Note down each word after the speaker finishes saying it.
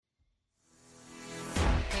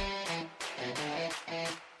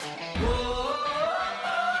You're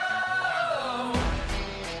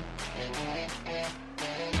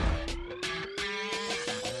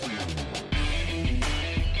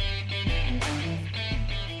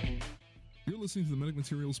listening to the Medic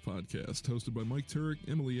Materials Podcast, hosted by Mike Turek,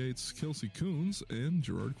 Emily Yates, Kelsey Coons, and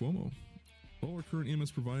Gerard Cuomo. All are current EMS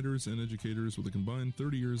providers and educators with a combined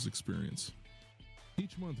 30 years experience.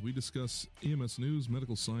 Each month, we discuss EMS news,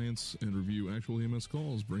 medical science, and review actual EMS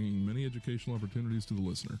calls, bringing many educational opportunities to the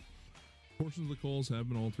listener. Portions of the calls have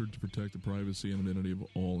been altered to protect the privacy and identity of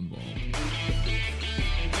all involved.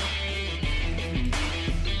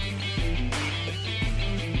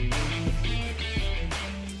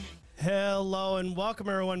 Hello and welcome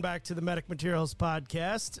everyone back to the Medic Materials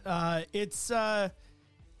Podcast.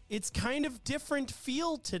 It's kind of different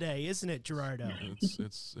feel today, isn't it, Gerardo?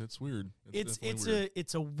 It's weird.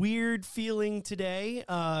 It's a weird feeling today.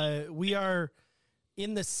 We are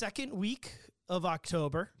in the second week of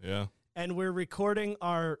October. Yeah. And we're recording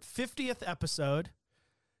our 50th episode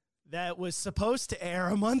that was supposed to air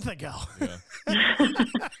a month ago. Yeah.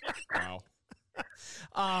 Wow.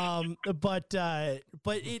 But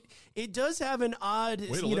it does have an odd,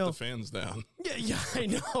 Way to let the fans down. Yeah, I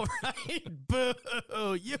know, right? Boo,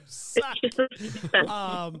 you suck.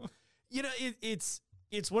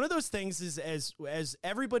 It's one of those things is as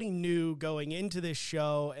everybody knew going into this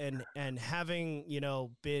show and having,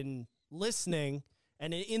 been listening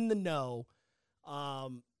and in the know,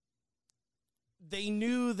 they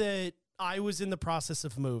knew that I was in the process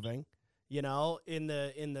of moving. In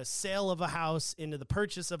the sale of a house, into the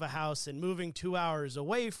purchase of a house, and moving 2 hours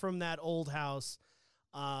away from that old house.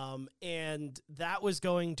 And that was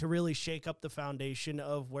going to really shake up the foundation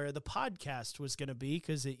of where the podcast was going to be,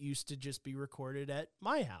 because it used to just be recorded at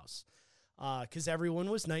my house. Because everyone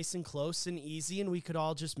was nice and close and easy, and we could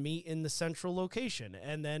all just meet in the central location.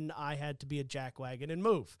 And then I had to be a jackwagon and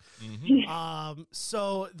move. Mm-hmm.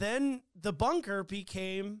 So then the bunker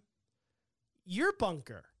became your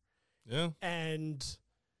bunker. Yeah. And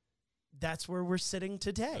that's where we're sitting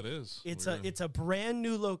today. It is. It's a brand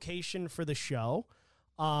new location for the show.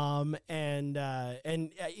 And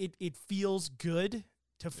it feels good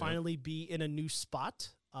to finally be in a new spot.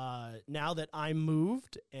 Now that I'm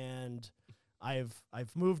moved and I've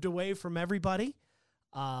moved away from everybody.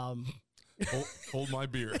 Hold my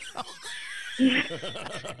beer.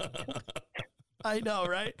 I know,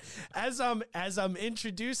 right? As I'm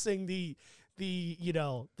introducing the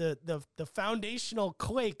foundational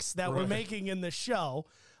quakes that we're making in the show.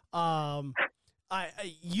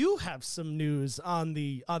 You have some news on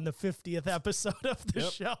the 50th episode of the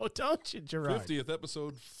show, don't you, Gerard? 50th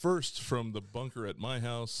episode, first from the bunker at my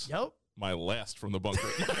house. Yep. My last from the bunker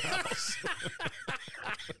at my house.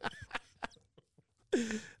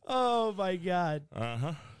 Oh my God.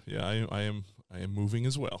 Yeah, I am moving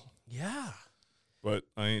as well. Yeah. But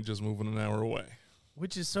I ain't just moving an hour away.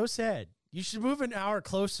 Which is so sad. You should move an hour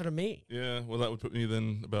closer to me. Yeah, well, that would put me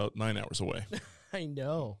then about 9 hours away. I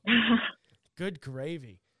know. Good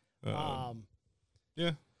gravy.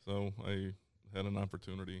 Yeah, so I had an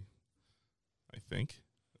opportunity, I think.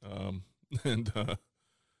 And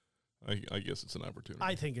I guess it's an opportunity.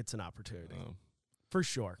 I think it's an opportunity. For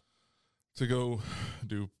sure. To go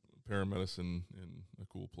do paramedicine in a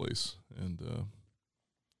cool place. And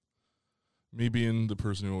me being the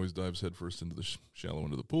person who always dives headfirst into the shallow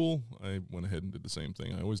end of the pool, I went ahead and did the same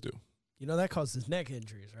thing I always do. That causes neck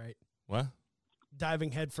injuries, right? What?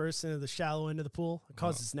 Diving headfirst into the shallow end of the pool, it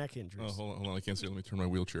causes neck injuries. Oh, hold on, I can't see. Let me turn my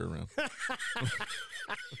wheelchair around.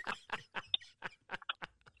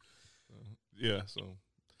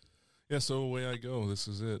 So away I go. This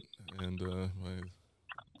is it. And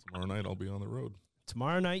tomorrow night I'll be on the road.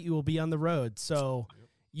 Tomorrow night you will be on the road. So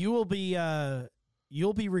you will be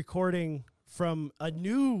recording from a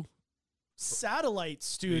new satellite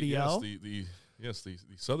studio. The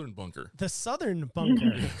southern bunker. The southern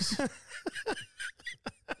bunker.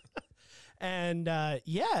 And I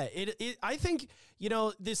think,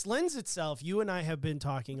 this lends itself. You and I have been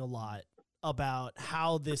talking a lot about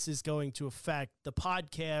how this is going to affect the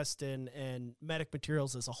podcast and Medic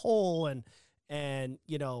Materials as a whole and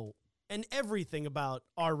everything about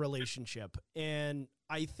our relationship. And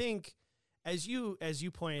I think, as you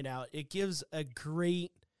pointed out, it gives a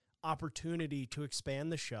great opportunity to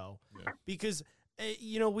expand the show because,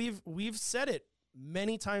 we've said it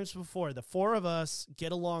many times before. The four of us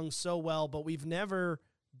get along so well, but we've never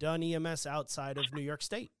done EMS outside of New York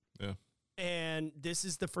State. Yeah. And this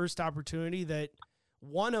is the first opportunity that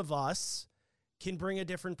one of us can bring a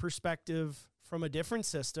different perspective from a different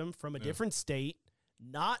system, from a different state,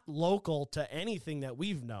 not local to anything that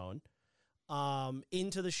we've known,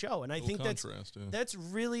 into the show, and I think that's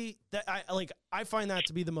really that I find that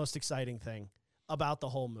to be the most exciting thing about the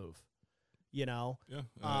whole move. You know,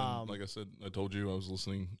 like I said, I told you I was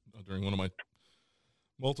listening during one of my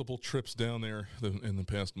multiple trips down there in the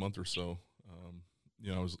past month or so.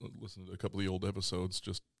 I was listening to a couple of the old episodes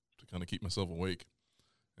just to kind of keep myself awake.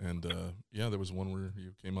 And, there was one where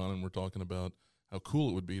you came on and we're talking about how cool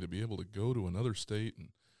it would be to be able to go to another state and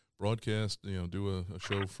broadcast, do a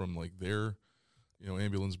show from, like, their,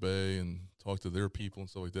 ambulance bay and talk to their people and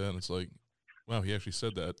stuff like that. And it's like, wow, he actually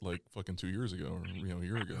said that, like, fucking 2 years ago or, a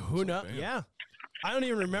year ago. Who knows? Like, yeah. I don't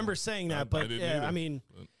even remember saying that, but, I mean,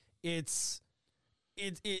 it's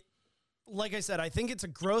like I said, I think it's a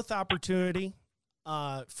growth opportunity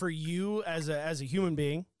for you as a human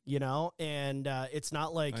being, and it's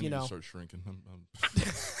not like, I need to start shrinking.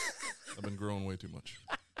 I've been growing way too much.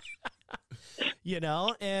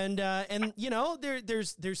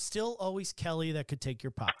 There's still always Kelly that could take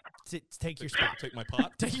your pot. Take your spot. Take my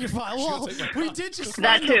pot? Take your pot. Well, we did just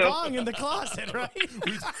find the bong in the closet, right? we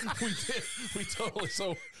did. We totally.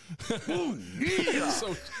 So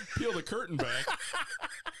peel the curtain back.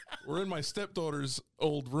 We're in my stepdaughter's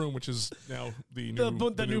old room, which is now the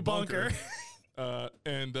new bunker.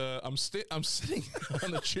 And I'm sitting on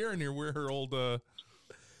the chair near where her old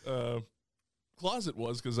closet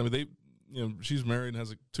was, because I mean she's married and has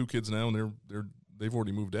like 2 kids now, and they've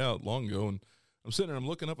already moved out long ago. And I'm sitting there, I'm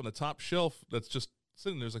looking up on the top shelf that's just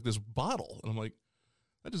sitting there. There's like this bottle, and I'm like,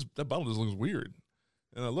 that bottle just looks weird.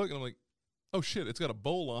 And I look, and I'm like, oh shit, it's got a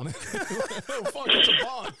bowl on it. Oh fuck, it's a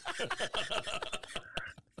bong.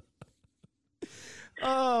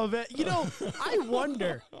 Oh man,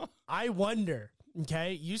 I wonder.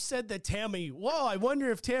 Okay, you said that Tammy. Whoa, I wonder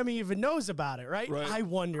if Tammy even knows about it, right? I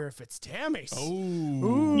wonder if it's Tammy's.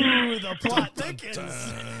 Ooh, the plot thickens.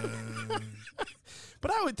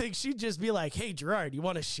 But I would think she'd just be like, "Hey, Gerard, you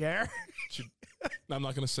want to share?" I'm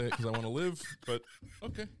not going to say it because I want to live, but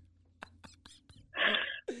okay.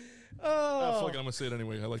 Oh, fuck it, I'm going to say it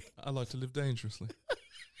anyway. I like to live dangerously.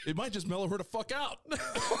 It might just mellow her the fuck out.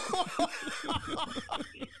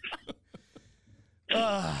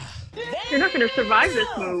 You're not going to survive this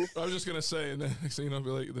move. I was just going to say, and the next thing you know, be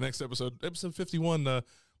like the next episode 51,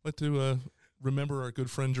 what to remember our good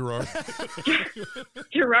friend Gerard.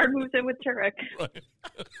 Gerard moves in with Turek. Right.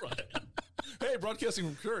 Hey, broadcasting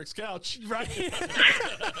from Turek's couch. Right.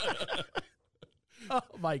 Oh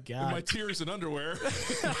my God. With my tears and underwear.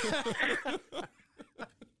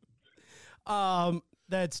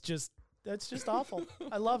 That's just awful.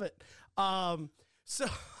 I love it.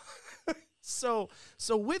 So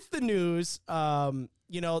with the news, the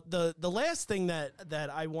last thing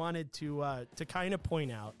that I wanted to kind of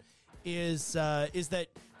point out is that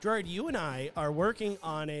Gerard, you and I are working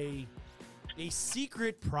on a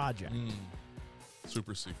secret project.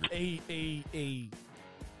 Super secret.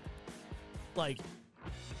 Like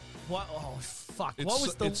what? Oh fuck! What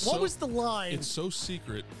was the line? It's so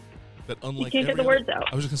secret that unlike you can't get the words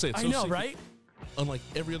out. I was just gonna say it's so secret. Right? Unlike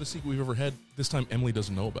every other secret we've ever had, this time Emily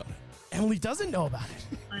doesn't know about it. Emily doesn't know about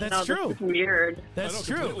it. That's true. This is weird. That's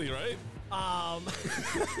true. Completely, right?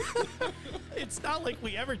 It's not like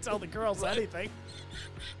we ever tell the girls anything.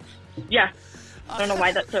 Yeah. I don't know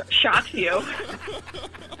why that shocks you.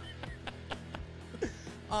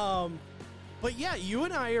 But yeah, you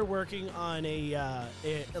and I are working on a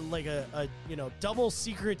double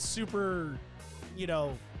secret, super,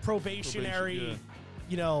 probationary,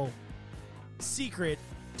 secret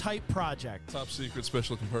type project. Top secret,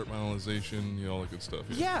 special compartmentalization, all that good stuff.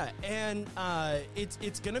 Yeah, and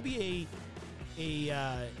it's gonna be a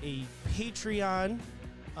Patreon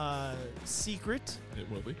secret. It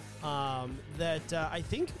will be. That I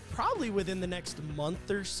think probably within the next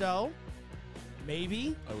month or so,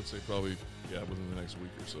 maybe. I would say probably. Yeah, within the next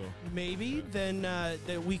week or so. Maybe then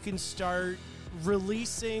that we can start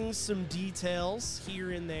releasing some details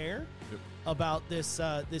here and there about this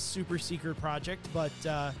super secret project. But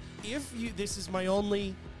this is my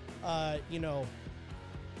only,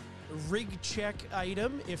 rig check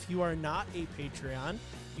item. If you are not a Patreon,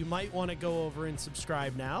 you might want to go over and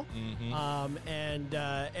subscribe now. Mm-hmm.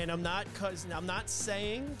 And I'm not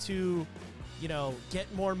saying to,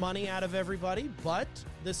 get more money out of everybody, but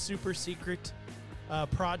the super secret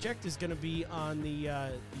project is going to be on the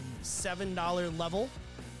 $7 level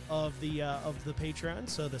of the Patreon.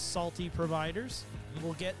 So the salty providers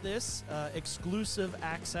will get this exclusive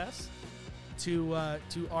access to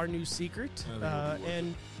our new secret,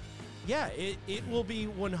 and yeah, it will be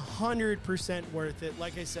 100% worth it.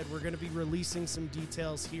 Like I said, we're going to be releasing some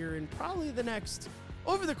details here in probably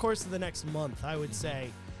over the course of the next month, I would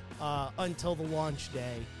say. Until the launch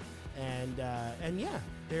day, And yeah,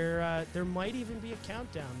 there might even be a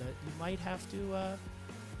countdown that you might have to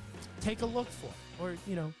take a look for, or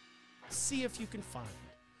see if you can find.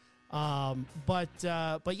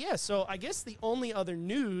 But yeah, so I guess the only other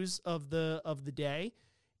news of the day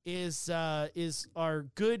is our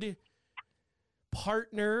good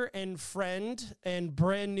partner and friend and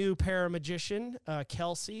brand new paramagician,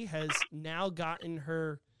 Kelsey, has now gotten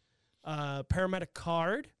her paramedic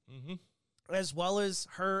card, as well as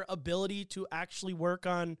her ability to actually work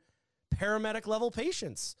on paramedic level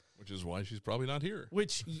patients. Which is why she's probably not here.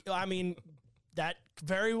 Which, I mean, that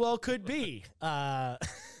very well could be.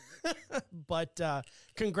 But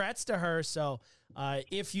congrats to her. So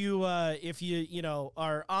if you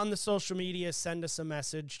are on the social media, send us a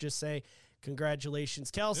message. Just say,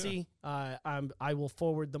 congratulations, Kelsey. Yeah. I will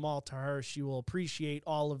forward them all to her. She will appreciate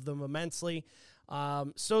all of them immensely.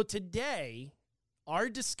 So today, our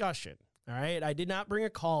discussion, all right, I did not bring a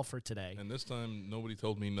call for today. And this time, nobody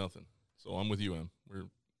told me nothing. So I'm with you, Em.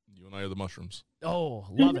 You and I are the mushrooms. Oh,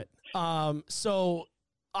 love it. So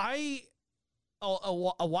I...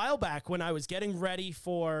 A while back, when I was getting ready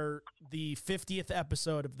for the 50th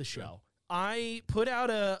episode of the show, I put out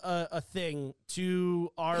a thing to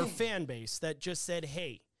our fan base that just said,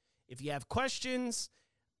 hey, if you have questions,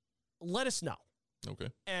 let us know. Okay.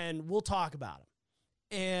 And we'll talk about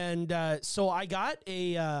them. And so I got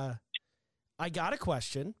a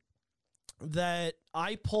question that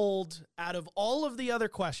I pulled out of all of the other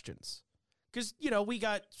questions. Because, we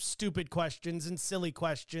got stupid questions and silly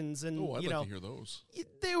questions, and I'd like to hear those.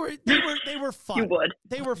 They were fun. You would.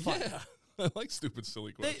 They were fun. Yeah, I like stupid,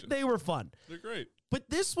 silly questions. They were fun. They're great. But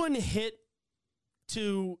this one hit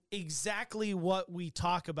to exactly what we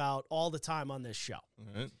talk about all the time on this show.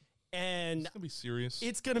 All right. And it's gonna be serious.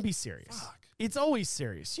 It's gonna be serious. Fuck. It's always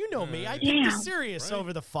serious. You know me. I pick the serious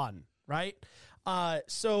over the fun, right?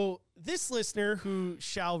 So this listener, who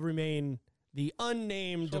shall remain the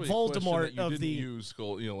unnamed Voldemort of the use,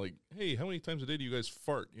 like, hey, how many times a day do you guys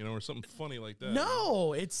fart? Or something funny like that.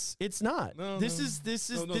 No, it's not. This is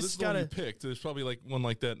the one you picked. There's probably like one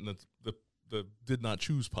like that in the did not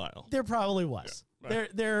choose pile. There probably was. Yeah, right.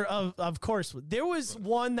 There of course there was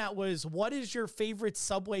one that was, what is your favorite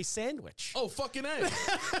Subway sandwich? Oh, fucking A.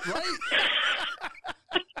 Right?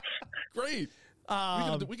 Great.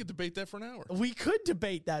 We could debate that for an hour. We could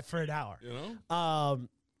debate that for an hour.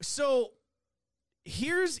 So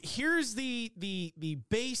here's the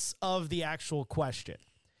base of the actual question.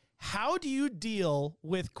 How do you deal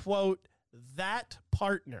with, quote, that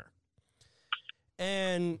partner?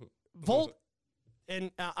 And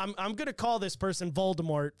I'm going to call this person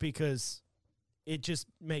Voldemort because it just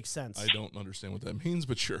makes sense. I don't understand what that means,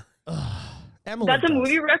 but sure. Emily, that's a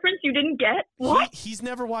movie reference you didn't get? What? He's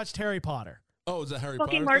never watched Harry Potter. Oh, is that Harry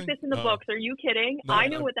Potter? Fucking mark thing? this in the books. Are you kidding? No, I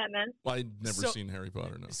knew what that meant. I'd never seen Harry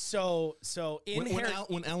Potter, no. So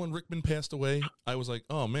when Alan Rickman passed away, I was like,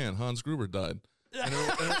 oh man, Hans Gruber died.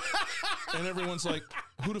 And everyone's like,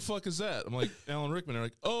 who the fuck is that? I'm like, Alan Rickman. They're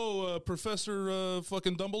like, oh, Professor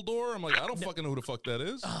fucking Dumbledore. I'm like, I don't fucking know who the fuck that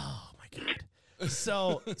is. Oh my god.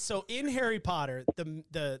 So in Harry Potter,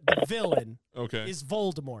 the villain is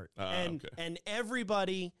Voldemort, and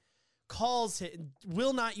everybody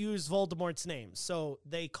will not use Voldemort's name, so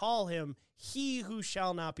they call him He Who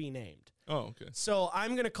Shall Not Be Named. Oh, okay. So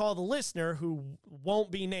I'm going to call the listener who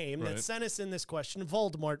won't be named that sent us in this question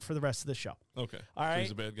Voldemort for the rest of the show. Okay. All right. So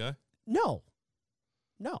he's a bad guy? No,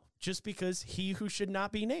 just because He Who Should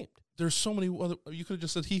Not Be Named. There's so many other. You could have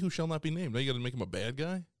just said He Who Shall Not Be Named. Now you got to make him a bad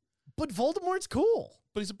guy? But Voldemort's cool.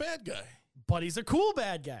 But he's a bad guy. But he's a cool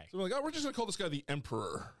bad guy. So we're like, we're just going to call this guy the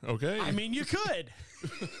Emperor, okay? I mean, you could.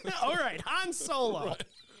 All right, Han Solo. Right.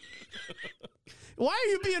 Why are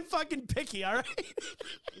you being fucking picky, all right?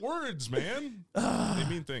 Words, man. They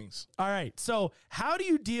mean things. All right, so how do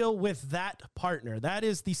you deal with that partner? That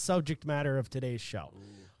is the subject matter of today's show.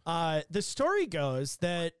 The story goes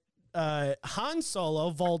that Han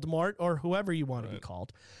Solo, Voldemort, or whoever you want to be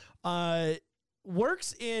called,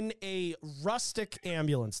 works in a rustic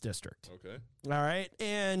ambulance district. Okay. All right.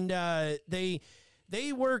 And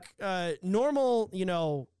they work normal,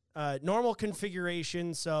 normal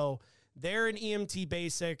configuration. So they're an EMT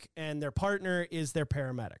basic and their partner is their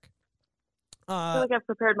paramedic. I feel like I've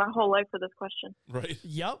prepared my whole life for this question. Right.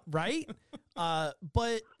 Yep. Right.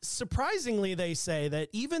 But surprisingly, they say that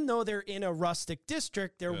even though they're in a rustic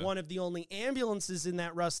district, they're one of the only ambulances in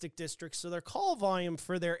that rustic district. So their call volume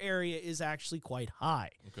for their area is actually quite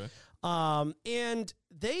high. Okay. And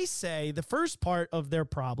they say the first part of their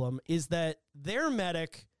problem is that their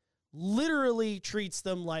medic literally treats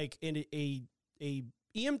them like a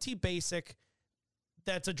EMT basic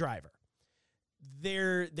that's a driver.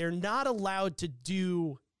 they're not allowed to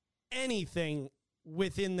do anything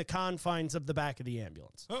within the confines of the back of the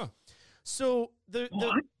ambulance. Huh. So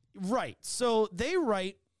right. So they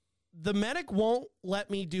write, the medic won't let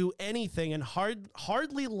me do anything and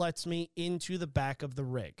hardly lets me into the back of the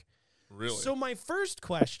rig. Really? So my first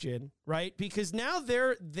question, right? Because now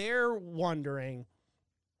they're wondering,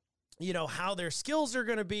 you know, how their skills are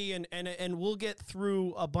going to be, and we'll get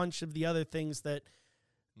through a bunch of the other things that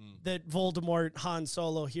Voldemort Han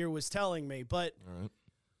Solo here was telling me. But all right,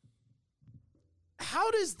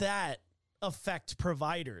 how does that affect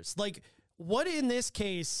providers? Like, what in this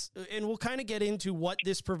case, and we'll kind of get into what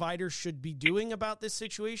this provider should be doing about this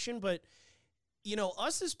situation, but, you know,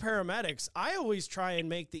 us as paramedics, I always try and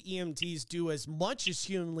make the EMTs do as much as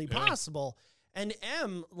humanly possible. And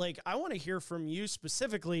like, I want to hear from you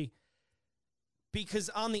specifically, because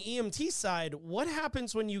on the EMT side, what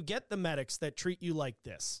happens when you get the medics that treat you like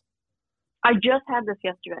this? I just had this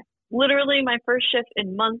yesterday. Literally my first shift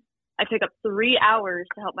in months. I pick up 3 hours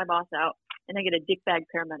to help my boss out, and I get a dickbag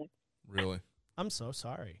paramedic. Really? I'm so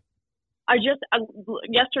sorry.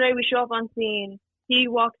 Yesterday we show up on scene. He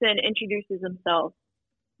walks in, introduces himself,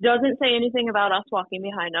 doesn't say anything about us walking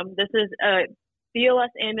behind him. This is a BLS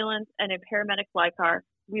ambulance and a paramedic fly car.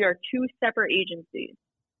 We are two separate agencies.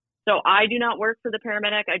 So I do not work for the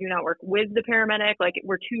paramedic. I do not work with the paramedic. Like,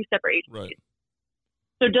 we're two separate agencies. Right.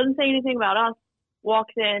 So it doesn't say anything about us.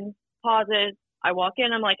 Walks in, pauses. I walk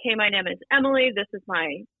in. I'm like, hey, my name is Emily. This is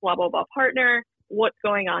my blah, blah, blah partner. What's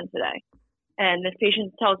going on today? And this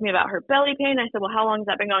patient tells me about her belly pain. I said, well, how long has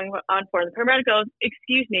that been going on for? And the paramedic goes,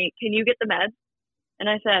 excuse me, can you get the meds? And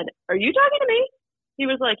I said, are you talking to me? He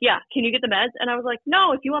was like, yeah, can you get the meds? And I was like,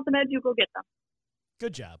 no, if you want the meds, you go get them.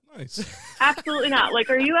 Good job. Nice. Absolutely not. Like,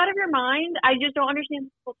 are you out of your mind? I just don't understand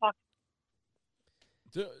people talk.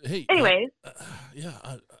 Hey. Anyways. Yeah,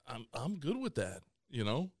 I'm good with that. You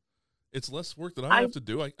know, it's less work that I have to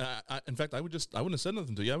do. I in fact, I wouldn't have said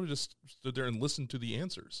nothing to you. I would just stood there and listen to the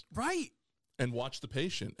answers. Right. And watch the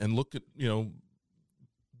patient and look at, you know,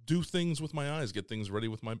 do things with my eyes, get things ready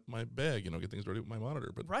with my bag, you know, get things ready with my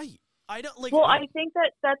monitor. But right. I don't like. Well, I think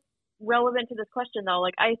that's relevant to this question, though.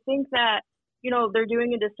 Like, I think that, you know, they're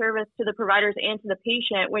doing a disservice to the providers and to the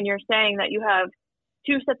patient when you're saying that you have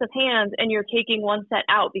two sets of hands and you're taking one set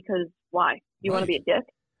out because why? You want to be a dick?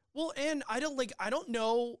 Well, and I don't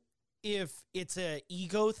know if it's a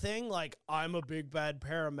ego thing, like, I'm a big bad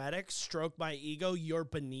paramedic, stroke my ego, you're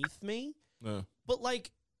beneath me. But, like,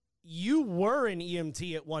 you were an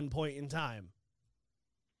EMT at one point in time.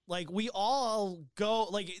 Like, we all go,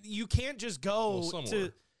 like, you can't just go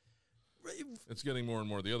to. It's getting more and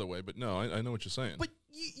more the other way, but no, I know what you're saying. But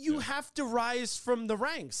you have to rise from the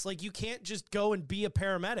ranks. Like, you can't just go and be a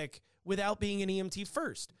paramedic without being an EMT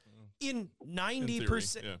first. In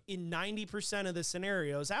 90%, in 90% of the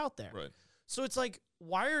scenarios out there. Right. So it's like,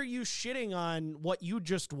 why are you shitting on what you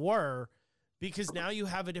just were? Because now you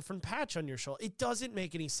have a different patch on your shoulder. It doesn't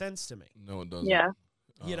make any sense to me. No, it doesn't. Yeah.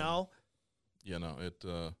 You know? Yeah, no, it.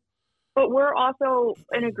 But we're also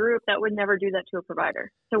in a group that would never do that to a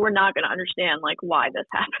provider. So we're not going to understand, like, why this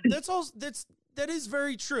happened. That is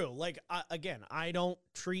very true. Like, again, I don't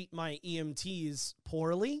treat my EMTs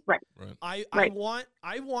poorly. Right. I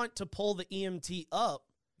want to pull the EMT up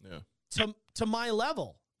to my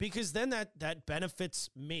level, because then that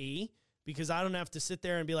benefits me, because I don't have to sit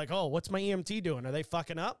there and be like, oh, what's my EMT doing? Are they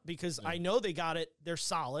fucking up? Because I know they got it. They're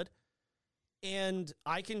solid. And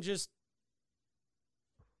I can just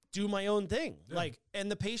do my own thing. Yeah. Like,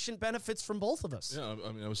 and the patient benefits from both of us. Yeah.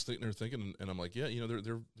 I mean, I was sitting there thinking, and I'm like, yeah, you know,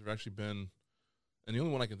 there've actually been, and the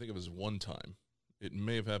only one I can think of is one time. It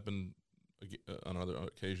may have happened on another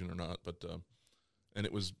occasion or not, but, and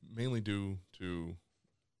it was mainly due to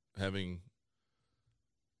having,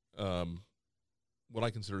 what I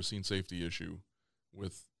consider a scene safety issue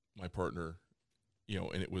with my partner, you know,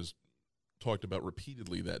 and it was talked about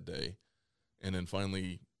repeatedly that day. And then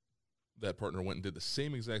finally that partner went and did the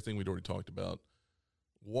same exact thing we'd already talked about,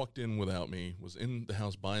 walked in without me, was in the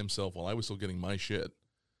house by himself while I was still getting my shit.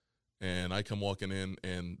 And I come walking in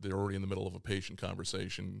and they're already in the middle of a patient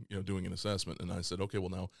conversation, you know, doing an assessment. And I said, okay, well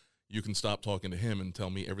now you can stop talking to him and tell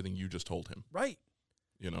me everything you just told him. Right.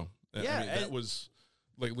 You know, yeah, I mean, that was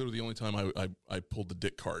like literally the only time I pulled the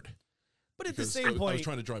dick card. But at the same point, I was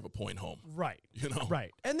trying to drive a point home. Right. You know?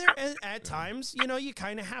 Right. And at times, you know, you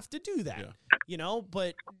kind of have to do that, you know,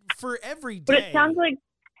 but for every day. But it sounds like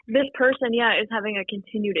this person, is having a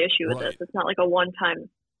continued issue with this. It's not like a one-time.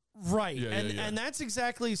 Right. And that's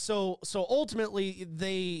exactly so ultimately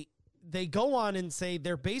they go on and say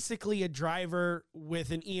they're basically a driver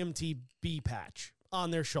with an EMT B patch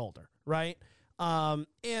on their shoulder. Right.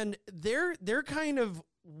 And they're kind of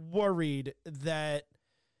worried that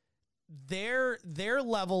their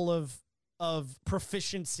level of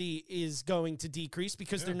proficiency is going to decrease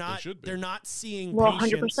because they're not seeing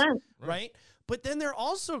patients, 100%. right? But then they're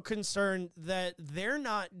also concerned that they're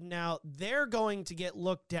going to get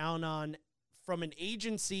looked down on from an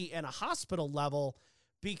agency and a hospital level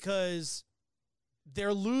because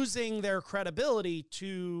they're losing their credibility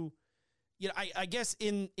to, I guess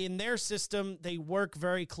in their system, they work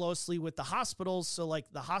very closely with the hospitals. So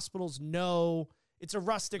like the hospitals know it's a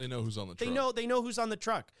rustic. They know who's on the truck. They know who's on the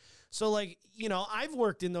truck. So like, I've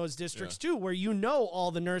worked in those districts too, where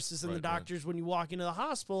all the nurses and the doctors when you walk into the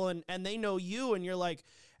hospital and they know you and you're like,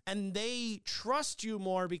 and they trust you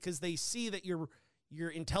more because they see that you're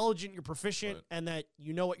intelligent, you're proficient, and that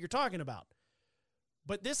you know what you're talking about.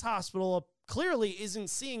 But this hospital clearly isn't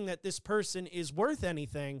seeing that this person is worth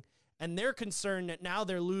anything, and they're concerned that now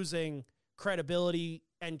they're losing credibility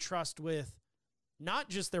and trust with not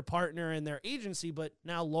just their partner and their agency, but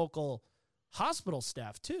now local hospital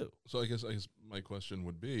staff too. So I guess my question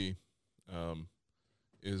would be,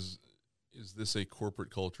 is this a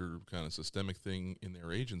corporate culture kind of systemic thing in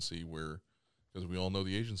their agency where, because we all know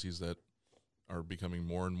the agencies that are becoming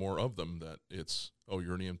more and more of them, that it's, oh,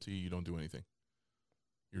 you're an EMT, you don't do anything.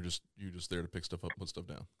 You're just there to pick stuff up, put stuff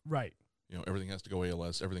down. Right. Everything has to go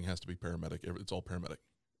ALS. Everything has to be paramedic. It's all paramedic.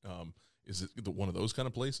 Is it one of those kind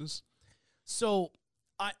of places? So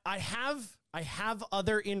I have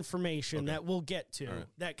other information that we'll get to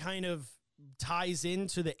that kind of ties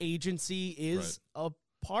into the agency is a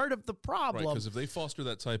part of the problem. Right, because if they foster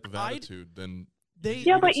that type of attitude, then... But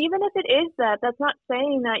even if it is that's not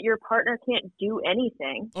saying that your partner can't do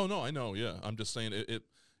anything. Oh, no, I know, yeah. I'm just saying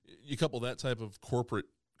you couple that type of corporate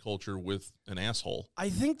culture with an asshole. I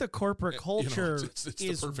think the corporate culture it's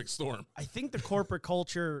the perfect storm. I think the corporate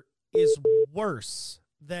culture is worse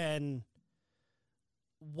than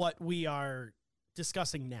what we are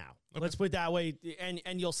discussing now. Okay. Let's put it that way,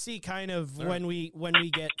 and you'll see kind of when we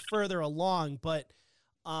get further along. But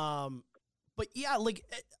yeah, like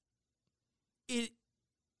it.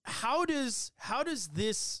 How does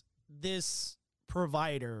this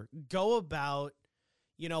provider go about,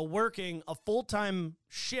 working a full-time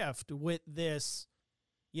shift with this,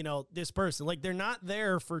 this person? Like they're not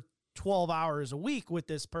there for 12 hours a week with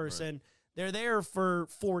this person. Right. They're there for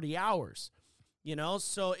 40 hours.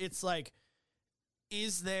 So it's like,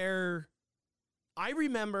 I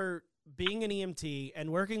remember being an EMT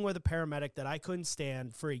and working with a paramedic that I couldn't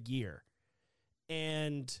stand for a year.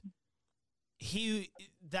 And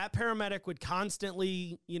that paramedic would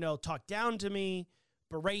constantly, talk down to me,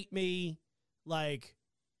 berate me. Like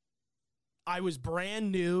I was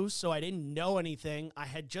brand new, so I didn't know anything. I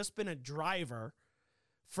had just been a driver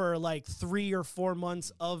for like 3 or 4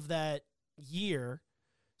 months of that year.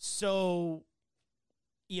 So,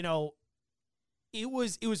 it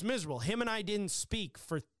was miserable. Him and I didn't speak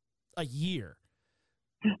for a year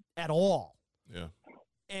at all. Yeah.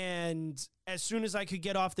 And as soon as I could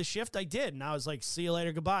get off the shift, I did. And I was like, see you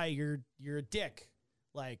later. Goodbye. You're a dick.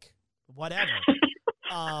 Like, whatever.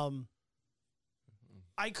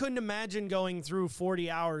 I couldn't imagine going through 40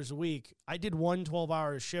 hours a week. I did one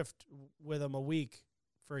 12-hour shift with him a week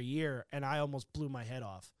for a year, and I almost blew my head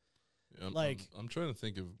off. Yeah, I'm trying to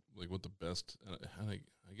think of like what the best.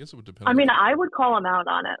 I guess it would depend. I mean, I would call him out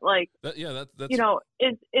on it. Like, that's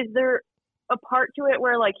is there a part to it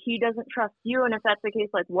where like he doesn't trust you, and if that's the case,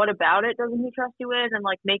 like what about it doesn't he trust you with, and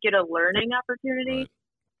like make it a learning opportunity? Right.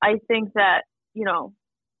 I think that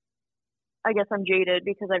I guess I'm jaded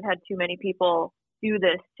because I've had too many people do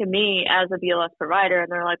this to me as a BLS provider,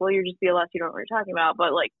 and they're like, well, you're just BLS, you don't know what you're talking about.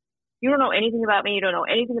 But like, you don't know anything about me, you don't know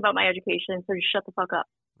anything about my education, so just shut the fuck up.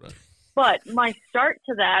 Right. But my start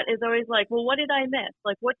to that is always like, well, what did I miss?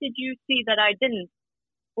 Like, what did you see that I didn't?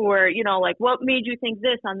 Or, like, what made you think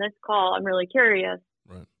this on this call? I'm really curious.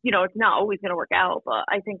 Right. It's not always going to work out, but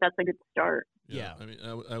I think that's a good start. Yeah. I mean,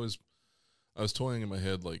 I was toying in my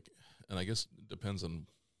head, like, and I guess it depends on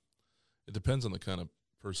the kind of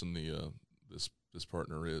person this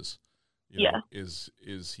partner is.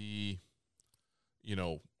 Is he,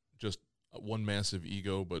 just one massive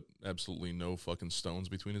ego, but absolutely no fucking stones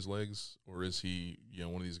between his legs? Or is he,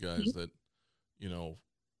 one of these guys that,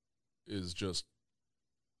 is just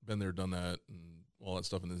been there, done that, and all that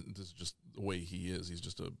stuff, and this is just the way he is. He's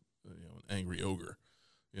just an angry ogre,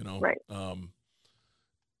 Right.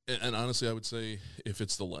 And honestly, I would say if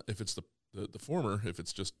it's the former, if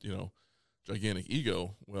it's just gigantic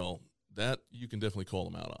ego, well, that you can definitely call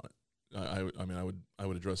him out on it. I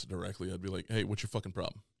would address it directly. I'd be like, hey, what's your fucking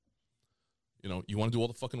problem? You want to do all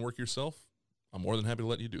the fucking work yourself? I'm more than happy to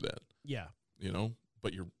let you do that. Yeah. you know,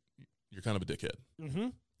 but you're kind of a dickhead, Mm-hmm.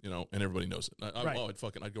 you know, and everybody knows it. Right.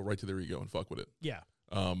 I'd go right to their ego and fuck with it. Yeah.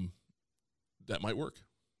 That might work,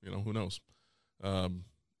 you know, who knows?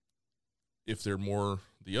 If they're more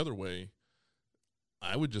the other way,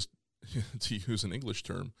 I would just, to use an English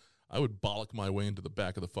term, I would bollock my way into the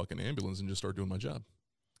back of the fucking ambulance and just start doing my job.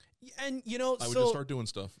 And you know, I would just start doing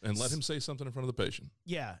stuff and let him say something in front of the patient.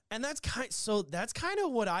 Yeah, and that's kind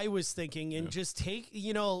of what I was thinking. And just take,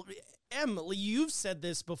 you know, Emily, you've said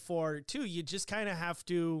this before too. You just kind of have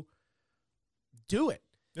to do it.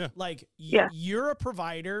 Yeah, like you're a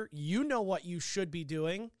provider. You know what you should be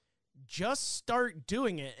doing. Just start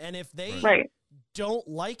doing it. And if they don't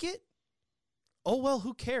like it, oh well,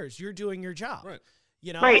 who cares? You're doing your job. Right.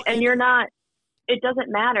 You know. Right, and you're not. It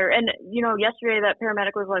doesn't matter. And, you know, yesterday that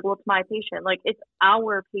paramedic was like, well, it's my patient. Like, it's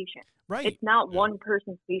our patient. Right. It's not one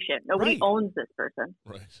person's patient. Nobody owns this person.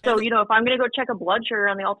 Right. So, you know, if I'm going to go check a blood sugar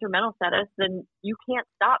on the altered mental status, then you can't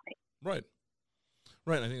stop me. Right.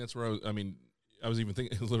 Right. I think that's where I was even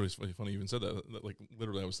thinking, it was literally funny you even said that. Like,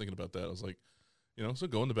 literally, I was thinking about that. I was like, you know, so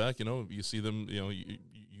go in the back, you know, you see them, you know,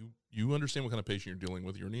 you understand what kind of patient you're dealing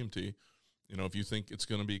with. You're an EMT. You know, if you think it's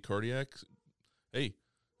going to be cardiac, hey,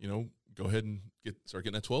 you know, go ahead and start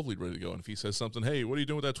getting that 12 lead ready to go. And if he says something, hey, what are you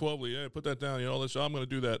doing with that 12 lead? Yeah, put that down. You know, I'm going to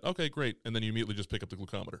do that. Okay, great. And then you immediately just pick up the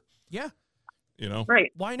glucometer. Yeah. You know?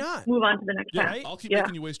 Right. Why not? Move on to the next task. right? I'll keep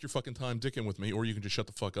making you waste your fucking time dicking with me, or you can just shut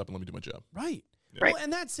the fuck up and let me do my job. Right. Yeah. Right. Well,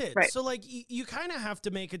 and that's it. Right. So, like, you kind of have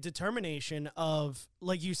to make a determination of,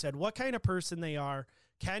 like you said, what kind of person they are.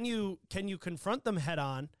 Can you confront them head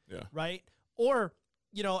on? Yeah. Right. Or,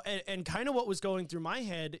 you know, and kind of what was going through my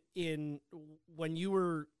head when you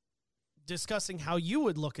were discussing how you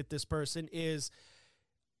would look at this person is,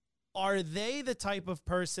 are they the type of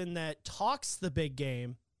person that talks the big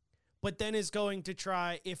game, but then is going to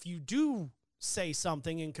try, if you do say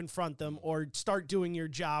something and confront them or start doing your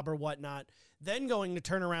job or whatnot, then going to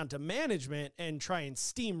turn around to management and try and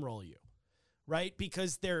steamroll you, right?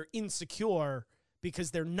 Because they're insecure,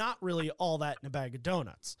 because they're not really all that in a bag of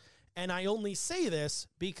donuts. And I only say this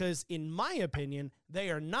because, in my opinion, they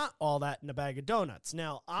are not all that in a bag of donuts.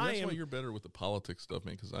 Now, that's why you're better with the politics stuff,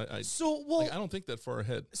 man, because I don't think that far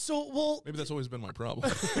ahead. Maybe that's always been my problem.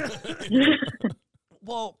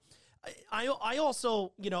 Well, I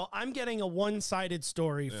also, you know, I'm getting a one-sided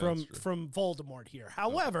story from Voldemort here.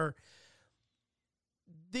 However,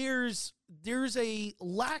 there's a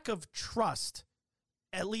lack of trust,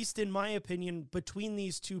 at least in my opinion, between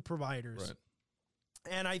these two providers. Right.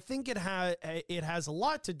 And I think it has a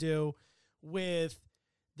lot to do with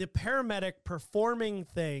the paramedic performing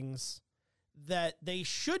things that they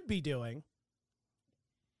should be doing,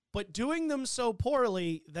 but doing them so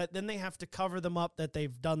poorly that then they have to cover them up that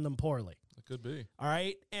they've done them poorly. It could be. All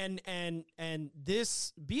right. And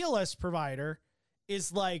this BLS provider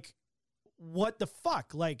is like, what the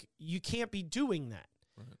fuck? Like, you can't be doing that.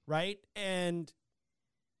 Right. And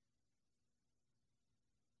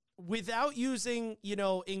without using, you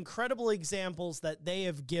know, incredible examples that they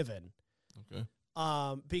have given,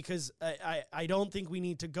 because I don't think we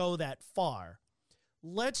need to go that far.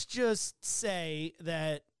 Let's just say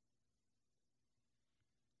that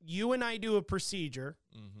you and I do a procedure,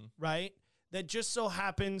 right, that just so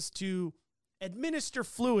happens to administer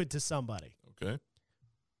fluid to somebody. Okay.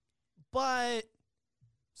 But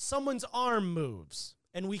someone's arm moves,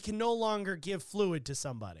 and we can no longer give fluid to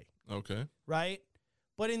somebody. Okay. Right?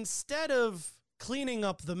 But instead of cleaning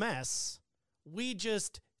up the mess, we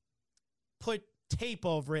just put tape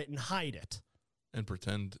over it and hide it. And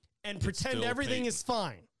pretend everything is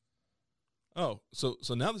fine. Oh, so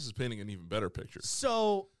now this is painting an even better picture.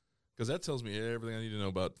 So, because that tells me everything I need to know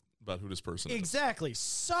about who this person is. Exactly.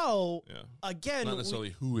 So, again, not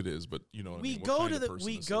necessarily who it is, but you know what I mean.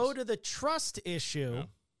 We go to the trust issue. Yeah.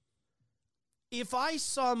 If I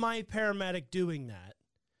saw my paramedic doing that,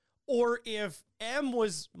 or if M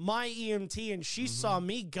was my EMT and she saw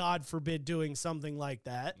me, God forbid, doing something like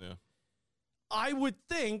that, I would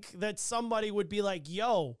think that somebody would be like,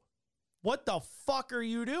 yo, what the fuck are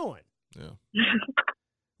you doing? Yeah.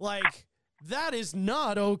 Like, that is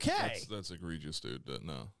not okay. That's egregious, dude.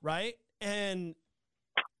 No. Right? And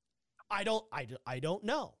I don't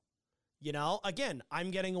know. You know, again,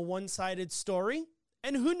 I'm getting a one-sided story,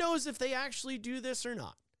 and who knows if they actually do this or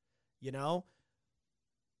not, you know?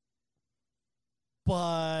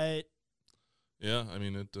 But yeah, I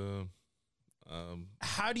mean, it,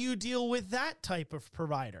 how do you deal with that type of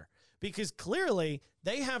provider? Because clearly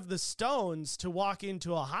they have the stones to walk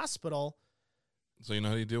into a hospital. So you know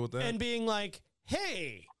how you deal with that? And being like,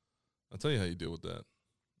 hey. I'll tell you how you deal with that.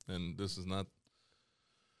 And this is not,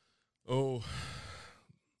 like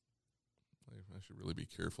should really be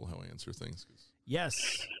careful how I answer things. Yes.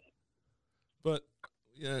 But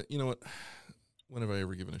yeah, you know what? When have I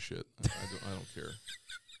ever given a shit? I don't care.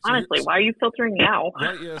 Honestly, why are you filtering now?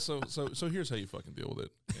 Right? Yeah. So here's how you fucking deal with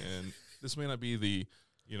it. And this may not be the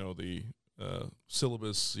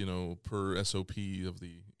syllabus, per SOP of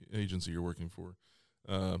the agency you're working for,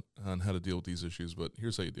 on how to deal with these issues. But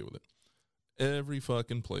here's how you deal with it. Every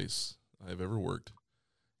fucking place I've ever worked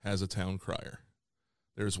has a town crier.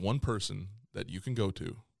 There's one person that you can go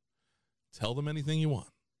to, tell them anything you want,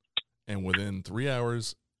 and within 3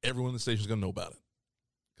 hours, everyone in the station is going to know about it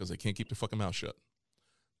because they can't keep their fucking mouth shut.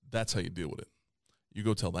 That's how you deal with it. You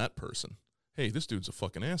go tell that person, hey, this dude's a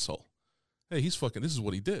fucking asshole. Hey, he's fucking, this is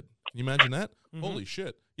what he did. Can you imagine that? Mm-hmm. Holy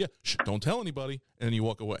shit. Yeah, don't tell anybody, and then you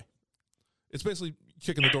walk away. It's basically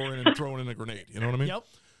kicking the door in and throwing in a grenade. You know what I mean? Yep.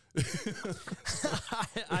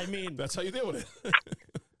 I mean, that's how you deal with it.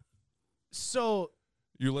 So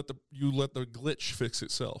you let the glitch fix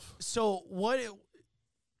itself. So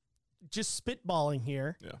just spitballing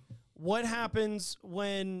here. Yeah. What happens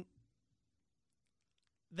when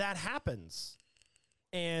that happens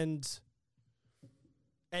and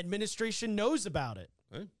administration knows about it,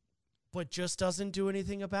 but just doesn't do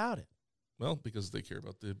anything about it? Well, because they care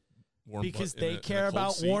about the warm because they care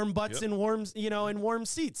about warm butts and warm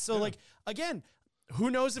seats. So again, who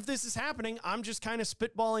knows if this is happening? I'm just kind of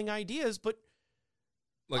spitballing ideas, but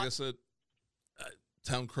like I said,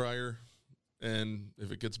 town crier, and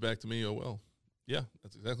if it gets back to me, oh well. Yeah,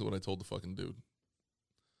 that's exactly what I told the fucking dude.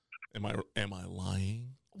 Am I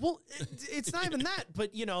lying? Well, it's not even that,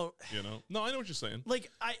 but No, I know what you're saying.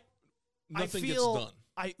 Nothing gets done.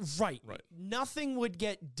 Right. Nothing would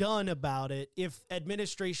get done about it if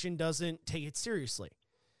administration doesn't take it seriously.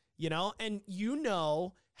 And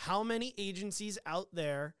how many agencies out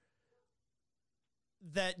there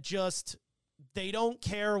that just, they don't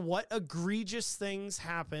care what egregious things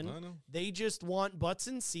happen. I know. They just want butts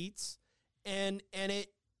and seats, and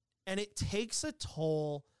it takes a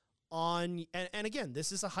toll on, and again,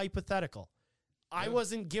 this is a hypothetical. I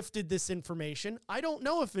wasn't gifted this information. I don't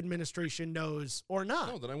know if administration knows or not.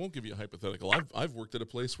 No, then I won't give you a hypothetical. I've worked at a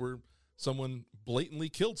place where someone blatantly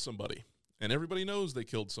killed somebody, and everybody knows they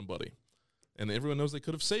killed somebody, and everyone knows they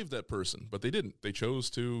could have saved that person, but they didn't. They chose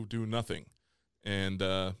to do nothing, and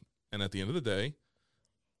at the end of the day,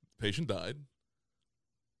 the patient died.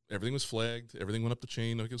 Everything was flagged. Everything went up the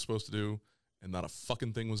chain like it was supposed to do, and not a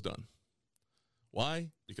fucking thing was done. Why?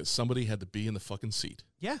 Because somebody had to be in the fucking seat.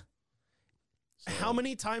 Yeah. So, how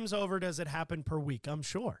many times over does it happen per week? I'm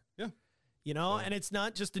sure. Yeah. And it's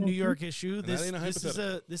not just a New York issue.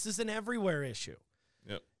 This is an everywhere issue.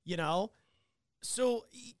 Yep. So,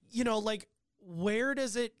 where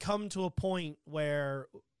does it come to a point where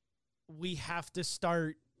we have to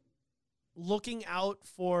start looking out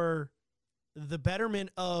for the betterment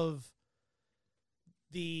of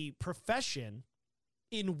the profession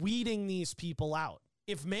in weeding these people out?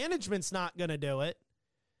 If management's not going to do it,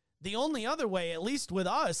 the only other way, at least with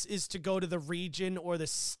us, is to go to the region or the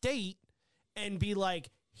state and be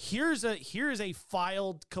like, here's a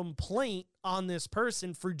filed complaint on this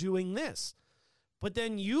person for doing this. But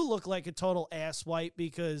then you look like a total asswipe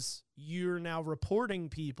because you're now reporting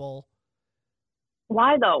people.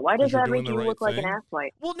 Why though? Why does that make you look like an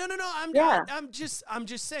asswipe? Well, no. I'm just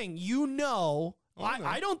saying,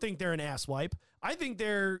 I don't think they're an asswipe. I think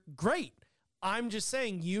they're great. I'm just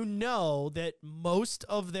saying, that most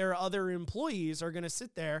of their other employees are going to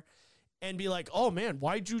sit there and be like, oh man,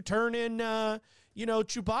 why'd you turn in,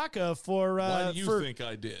 Chewbacca for, why do you think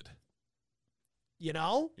I did?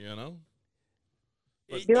 But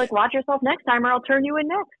be like, watch yourself next time or I'll turn you in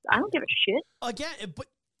next. I don't give a shit. Again, but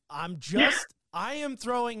I am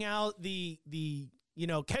throwing out the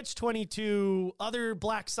catch-22 other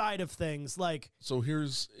black side of things. So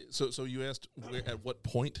you asked at what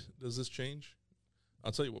point does this change?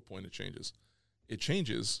 I'll tell you what point it changes. It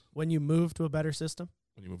changes when you move to a better system.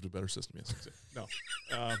 When you move to a better system, yes. No,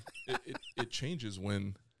 it changes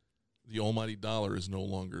when the almighty dollar is no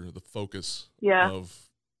longer the focus of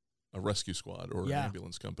a rescue squad or an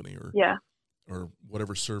ambulance company or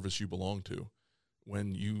whatever service you belong to.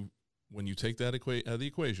 When you take that out of the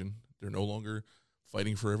equation, they're no longer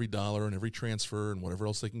fighting for every dollar and every transfer and whatever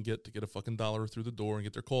else they can get to get a fucking dollar through the door and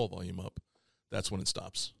get their call volume up. That's when it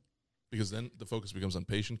stops. Because then the focus becomes on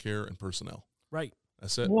patient care and personnel. Right.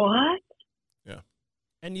 That's it. What? Yeah.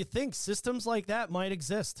 And you think systems like that might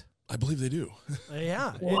exist? I believe they do.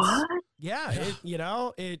 Yeah. What?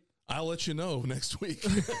 I'll let you know next week.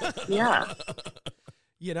 Yeah.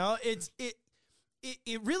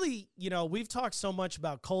 It really, we've talked so much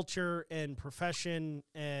about culture and profession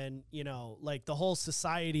and, the whole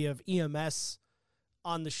society of EMS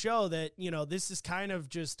on the show that, you know, this is kind of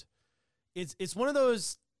just, it's one of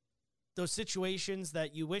those situations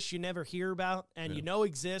that you wish you never hear about and you know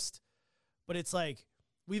exist, but it's like,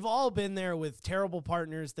 we've all been there with terrible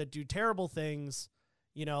partners that do terrible things,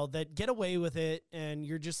 you know, that get away with it, and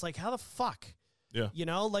you're just like, how the fuck? Yeah. You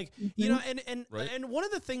know, like, you know, and one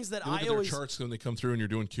of the things that you look I at always their charts when they come through and you're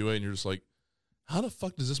doing QA and you're just like, how the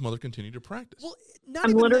fuck does this mother continue to practice? Well,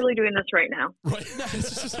 I'm literally doing this right now. Right.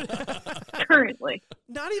 Currently.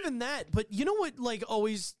 Not even that, but you know what, like,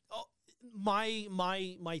 always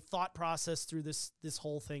my thought process through this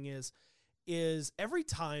whole thing is every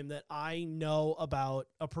time that I know about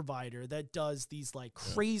a provider that does these like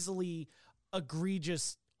crazily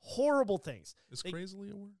egregious, horrible things. Is crazily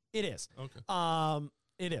a word? It is. Okay.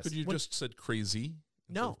 It is. Could you just said crazy?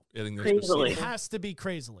 No. Adding the Crazily. It has to be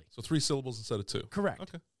crazily. So 3 syllables instead of 2. Correct.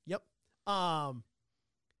 Okay. Yep. Now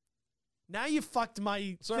you fucked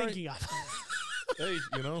my thinking up. Hey,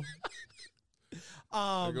 you know.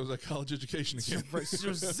 There goes that college education again.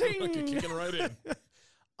 Zing. Kicking right in.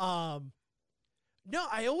 No,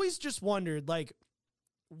 I always just wondered, like,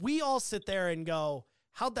 we all sit there and go,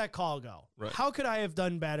 how'd that call go? Right. How could I have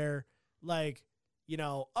done better? Like, you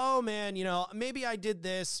know, oh man, you know, maybe I did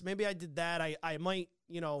this, maybe I did that. I might,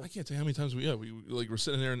 you know. I can't tell you how many times we're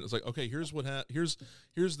sitting there and it's like, okay, here's what here's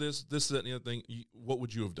this, that, and the other thing. What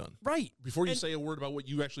would you have done? Right. Before you say a word about what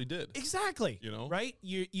you actually did. Exactly. You know? Right?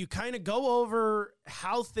 You kind of go over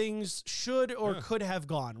how things should or could have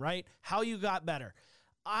gone, right? How you got better.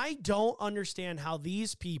 I don't understand how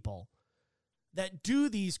these people that do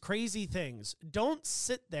these crazy things don't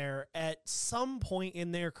sit there at some point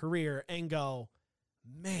in their career and go,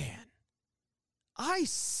 man, I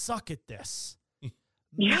suck at this.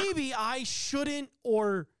 Maybe I shouldn't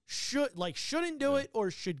do it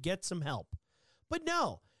or should get some help. But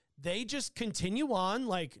no, they just continue on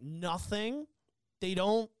like nothing. They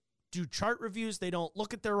don't do chart reviews. They don't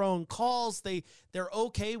look at their own calls. They're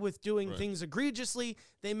okay with doing things egregiously.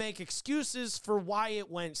 They make excuses for why it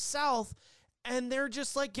went south. And they're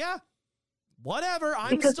just like, yeah, whatever.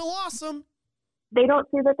 I'm still awesome. They don't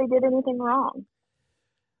see that they did anything wrong.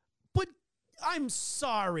 But I'm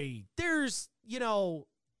sorry. There's, you know,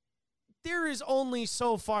 there is only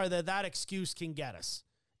so far that excuse can get us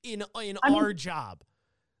in our job.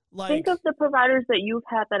 Like, think of the providers that you've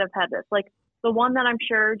had that have had this. Like the one that I'm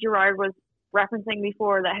sure Gerard was referencing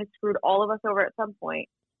before that has screwed all of us over at some point.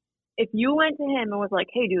 If you went to him and was like,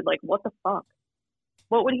 hey, dude, like, what the fuck?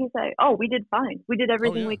 What would he say? Oh, we did fine. We did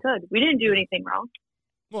everything we could. We didn't do anything wrong.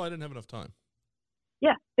 Well, I didn't have enough time.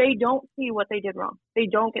 Yeah, they don't see what they did wrong. They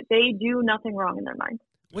do nothing wrong in their mind.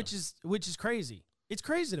 Which is crazy. It's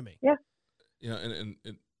crazy to me. Yeah.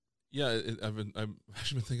 Yeah, I've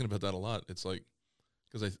actually been thinking about that a lot. It's like,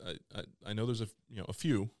 because I know there's a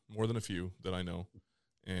few, more than a few that I know,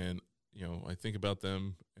 and you know, I think about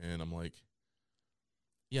them and I'm like,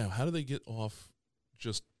 yeah, how do they get off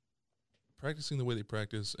just practicing the way they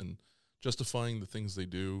practice and justifying the things they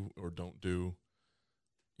do or don't do,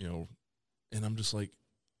 you know? And I'm just like,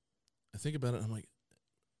 I think about it and I'm like,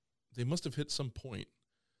 they must have hit some point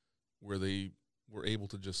where they were able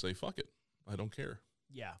to just say, fuck it, I don't care.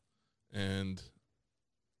 Yeah. And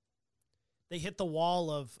they hit the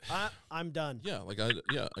wall of, I'm done. Yeah,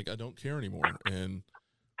 I don't care anymore. And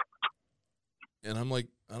I'm like,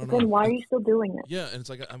 I don't know. Then why are you still doing it? Yeah, and it's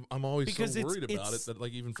like I'm always because so worried about it that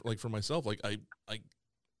like even for myself, like I'm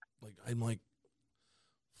like,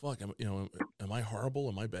 fuck, am I horrible?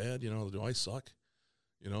 Am I bad? You know, do I suck?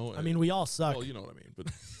 You know, I mean, we all suck. Well, you know what I mean, but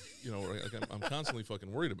you know, like, I'm constantly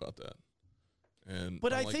fucking worried about that. And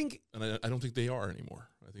but I don't think they are anymore.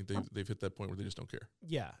 I think they've hit that point where they just don't care.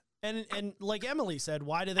 Yeah, and like Emily said,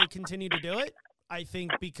 why do they continue to do it? I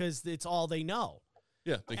think because it's all they know.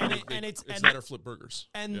 Yeah, it's not our flip burgers,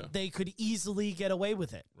 and they could easily get away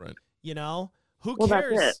with it. Right. You know, who well,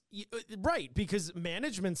 cares? Right, because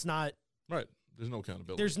management's not right. There's no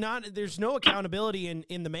accountability. There's no accountability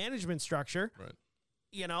in the management structure. Right.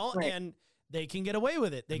 You know, and they can get away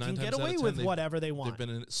with it. They can get away with whatever they want. They've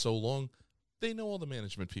been in it so long. They know all the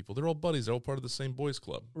management people. They're all buddies. They're all part of the same boys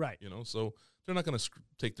club. Right. You know, so they're not going to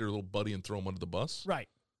take their little buddy and throw him under the bus. Right.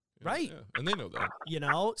 You know? Right. Yeah. And they know that. You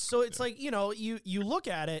know, so it's like, you know, you look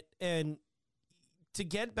at it, and to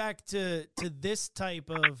get back to this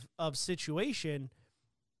type of situation,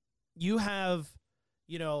 you have,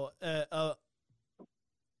 you know,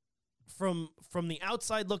 from the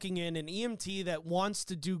outside looking in, an EMT that wants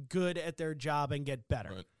to do good at their job and get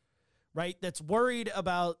better. Right? That's worried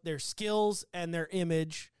about their skills and their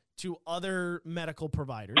image to other medical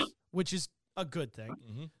providers, which is a good thing,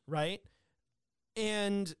 right?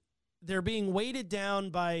 And they're being weighted down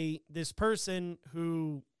by this person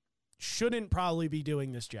who shouldn't probably be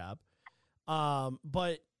doing this job,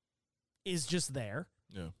 but is just there.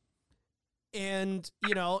 Yeah. And,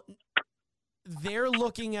 you know, they're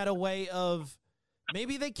looking at a way of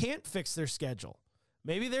maybe they can't fix their schedule.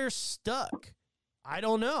 Maybe they're stuck. I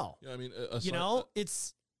don't know. Yeah, I mean, You know,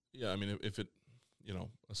 it's... Yeah, I mean, if it, you know,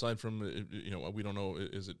 aside from, you know, we don't know,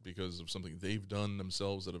 is it because of something they've done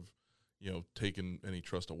themselves that have, you know, taken any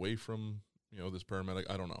trust away from, you know, this paramedic?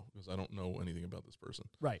 I don't know, because I don't know anything about this person.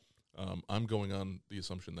 Right. I'm going on the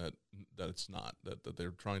assumption that it's not, that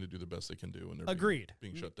they're trying to do the best they can do, and they're Agreed.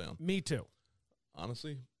 being shut down. Me too.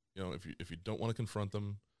 Honestly, you know, if you don't want to confront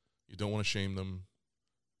them, you don't want to shame them,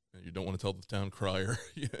 and you don't want to tell the town crier,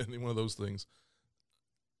 any one of those things,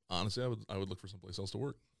 honestly, I would look for someplace else to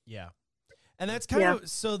work. Yeah. And that's kind of,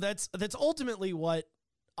 so that's ultimately what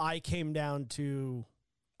I came down to.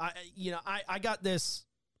 I got this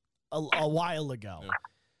a while ago,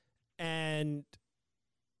 and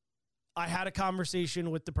I had a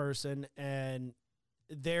conversation with the person, and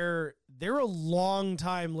they're a long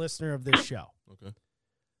time listener of this show. Okay.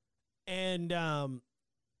 And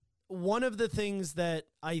one of the things that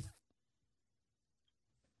I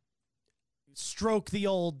stroke the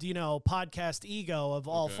old, you know, podcast ego of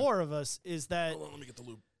all four of us is that... Hold on, let me get the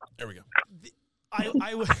loop. There we go.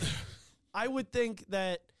 I would think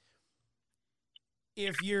that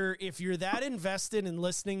if you're that invested in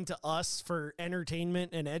listening to us for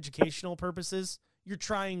entertainment and educational purposes, you're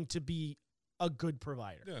trying to be a good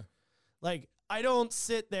provider. Yeah. Like, I don't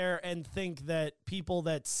sit there and think that people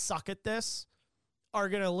that suck at this are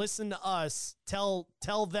going to listen to us tell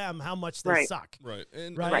them how much they suck. Right.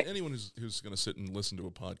 And right. anyone who's going to sit and listen to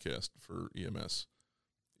a podcast for EMS.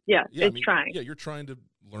 Yeah, it's trying. Yeah, you're trying to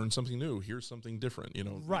learn something new, hear something different, you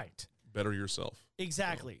know. Right. Better yourself.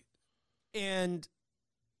 Exactly. So. And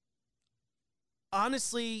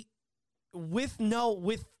honestly, with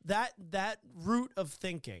that route of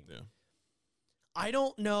thinking, I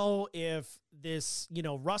don't know if this, you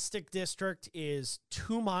know, rustic district is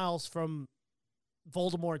 2 miles from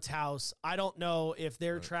Voldemort's house. I don't know if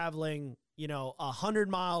they're traveling, you know, 100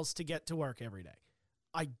 miles to get to work every day.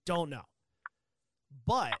 I don't know.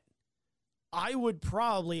 But I would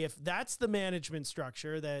probably, if that's the management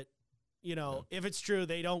structure that, you know, if it's true,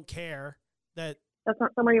 they don't care that's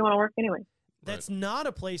not somewhere you want to work anyway. That's not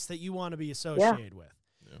a place that you want to be associated with.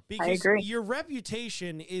 Yeah. Because I agree. Your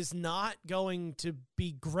reputation is not going to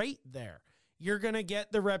be great there. You're going to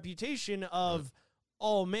get the reputation of,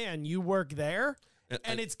 oh man, you work there?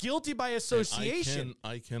 And it's guilty by association.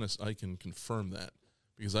 I can confirm that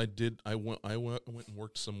because I went and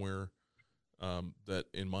worked somewhere that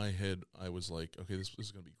in my head I was like, okay, this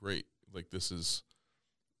is going to be great. Like this is,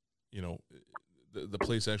 you know, the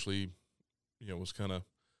place actually, you know, was kind of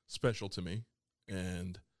special to me,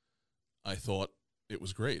 and I thought it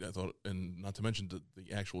was great. I thought, and not to mention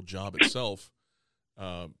the actual job itself,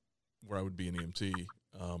 where I would be an EMT,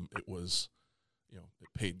 it was, you know, it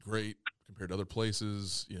paid great compared to other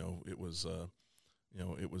places. You know, it was a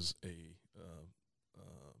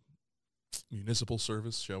municipal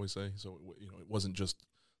service, shall we say? So you know, it wasn't just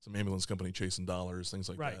some ambulance company chasing dollars, things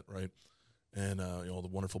like that, right? And you know, all the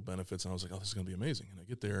wonderful benefits. And I was like, oh, this is going to be amazing. And I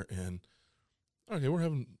get there, and okay, we're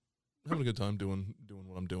having a good time doing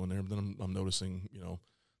what I'm doing there. But then I'm noticing, you know,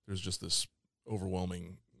 there's just this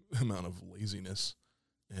overwhelming amount of laziness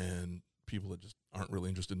and people that just aren't really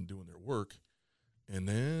interested in doing their work. And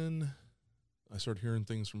then I start hearing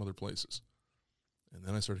things from other places. And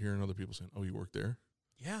then I start hearing other people saying, oh, you work there?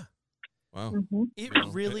 Yeah. Wow. Mm-hmm. It you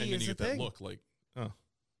know, really and is then you a get thing. that look like, oh.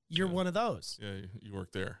 You're one of those. Yeah, you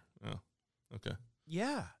work there. Oh, okay.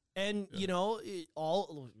 Yeah. And, you know,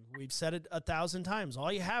 we've said it 1,000 times.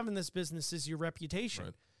 All you have in this business is your reputation.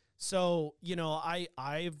 Right. So, you know,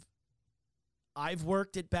 I've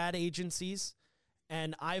worked at bad agencies,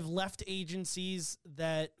 and I've left agencies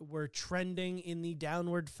that were trending in the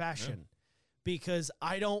downward fashion because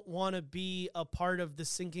I don't want to be a part of the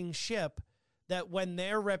sinking ship that when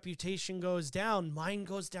their reputation goes down, mine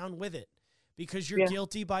goes down with it because you're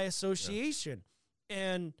guilty by association.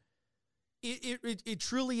 And it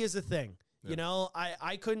truly is a thing. You know,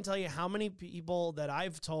 I couldn't tell you how many people that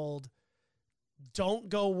I've told don't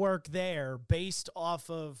go work there based off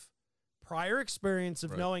of prior experience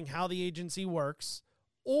of knowing how the agency works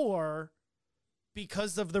or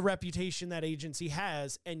because of the reputation that agency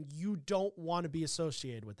has, and you don't want to be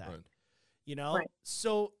associated with that. Right. You know? Right.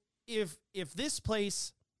 So if this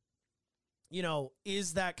place, you know,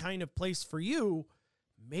 is that kind of place for you,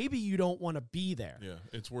 maybe you don't want to be there. Yeah,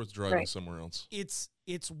 it's worth driving somewhere else. It's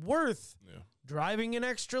worth driving an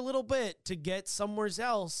extra little bit to get somewhere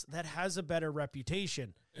else that has a better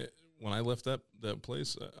reputation. When I left that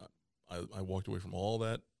place, I walked away from all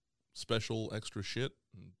that special extra shit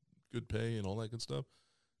and good pay and all that good stuff,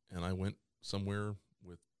 and I went somewhere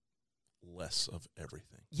with less of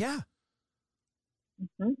everything. Yeah.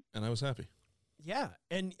 Mm-hmm. And I was happy. Yeah.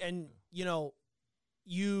 And you know,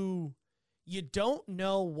 you don't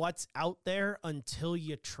know what's out there until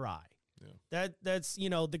you try. Yeah. That's, you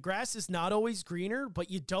know, the grass is not always greener,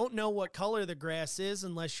 but you don't know what color the grass is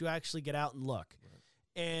unless you actually get out and look.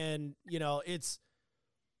 Right. And, you know,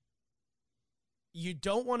 you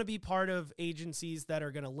don't want to be part of agencies that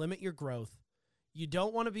are going to limit your growth. You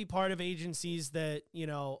don't want to be part of agencies that, you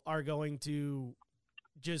know, are going to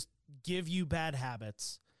just give you bad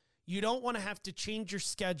habits. You don't want to have to change your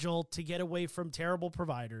schedule to get away from terrible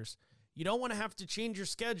providers. You don't want to have to change your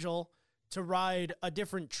schedule to ride a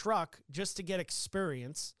different truck just to get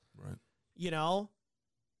experience. Right. You know,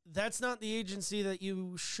 that's not the agency that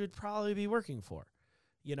you should probably be working for,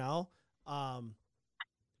 you know? And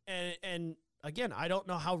again, I don't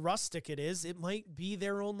know how rustic it is. It might be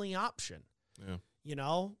their only option. Yeah. You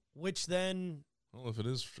know, which then... Well, if it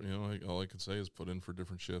is, you know, all I can say is put in for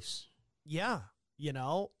different shifts. Yeah. You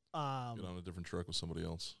know... get on a different truck with somebody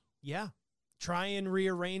else. Yeah. Try and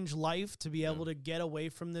rearrange life to be able to get away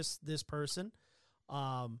from this person.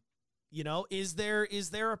 You know, is there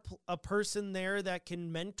a person there that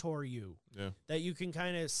can mentor you? Yeah. That you can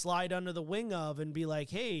kind of slide under the wing of and be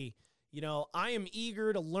like, hey, you know, I am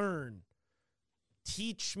eager to learn.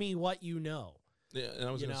 Teach me what you know. Yeah, and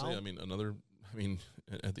I was going to say, I mean,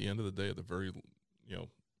 at the end of the day, at the very, you know,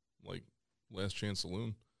 like last chance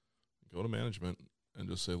saloon, go to management and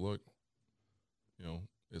just say, look, you know,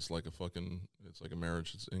 it's like a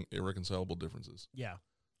marriage. It's irreconcilable differences. Yeah.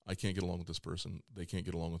 I can't get along with this person. They can't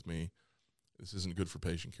get along with me. This isn't good for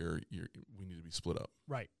patient care. We need to be split up.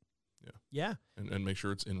 Right. Yeah. Yeah. And make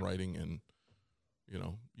sure it's in writing and, you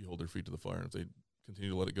know, you hold their feet to the fire. And if they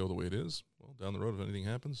continue to let it go the way it is, well, down the road, if anything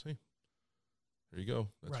happens, hey, there you go.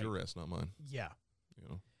 That's your ass, not mine. Yeah. You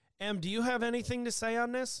know. Em, do you have anything to say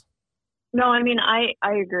on this? No, I mean, I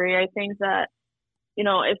agree. I think that, you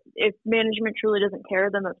know, if management truly doesn't care,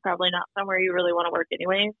 then that's probably not somewhere you really want to work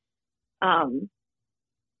anyways.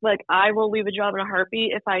 Like, I will leave a job in a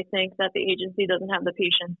heartbeat if I think that the agency doesn't have the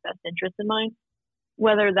patient's best interest in mind,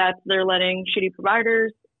 whether that's they're letting shitty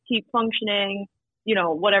providers keep functioning, you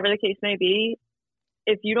know, whatever the case may be.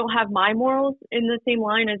 If you don't have my morals in the same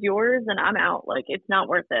line as yours, then I'm out. Like, it's not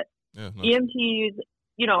worth it. Yeah, EMTs,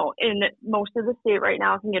 you know, in most of the state right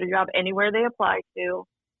now can get a job anywhere they apply to.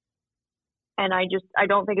 And I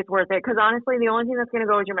don't think it's worth it. Because honestly, the only thing that's going to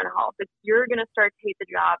go is your mental health. If you're going to start to hate the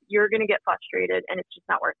job, you're going to get frustrated, and it's just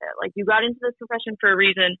not worth it. Like, you got into this profession for a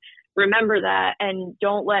reason. Remember that, and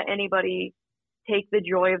don't let anybody take the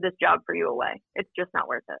joy of this job for you away. It's just not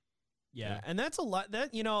worth it. Yeah, and that's a lot.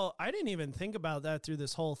 That, you know, I didn't even think about that through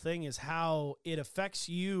this whole thing, is how it affects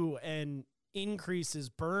you and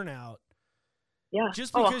increases burnout. Yeah.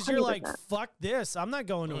 Just because you're like, fuck this, I'm not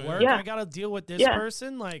going to work. Yeah. I got to deal with this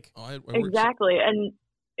person. Like, exactly. And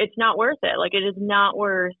it's not worth it. Like, it is not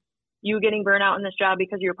worth you getting burnt out in this job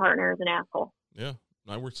because your partner is an asshole. Yeah.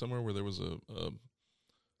 I worked somewhere where there was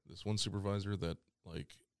this one supervisor that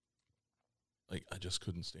like I just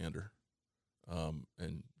couldn't stand her.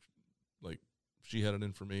 And like, she had it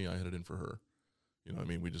in for me, I had it in for her. You know what I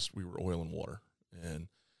mean? We were oil and water. And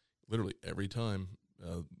literally every time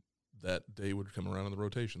that day would come around in the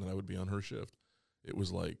rotation that I would be on her shift, it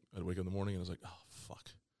was like I'd wake up in the morning and I was like, oh, fuck.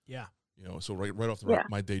 Yeah. You know, so right off the bat,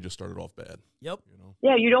 my day just started off bad. Yep. You know?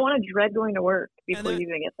 Yeah, you don't want to dread going to work before you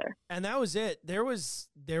even get there. And that was it. There was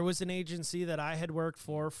an agency that I had worked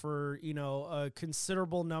for, you know, a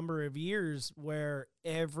considerable number of years where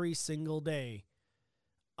every single day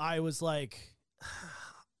I was like,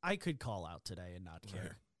 I could call out today and not care.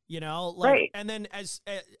 Right. You know, like, and then as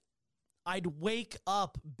I'd wake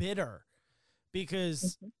up bitter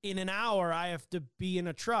because in an hour I have to be in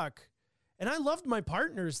a truck, and I loved my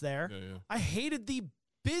partners there. Yeah, yeah. I hated the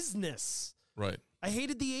business. Right. I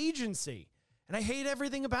hated the agency, and I hate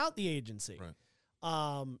everything about the agency.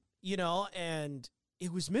 Right. You know, and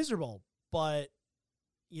it was miserable, but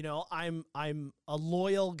you know, I'm a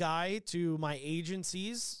loyal guy to my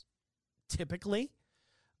agencies typically.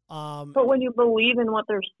 But when you believe in what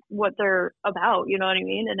they're about, you know what I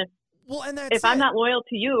mean? And if I'm not loyal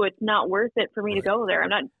to you, it's not worth it for me to go there. I'm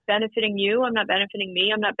not benefiting you. I'm not benefiting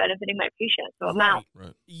me. I'm not benefiting my patient. So I'm out.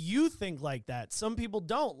 Right. You think like that. Some people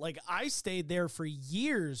don't. Like, I stayed there for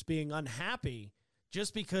years being unhappy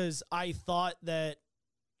just because I thought that,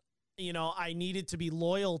 you know, I needed to be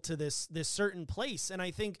loyal to this certain place. And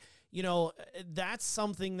I think, that's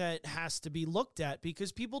something that has to be looked at,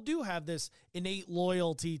 because people do have this innate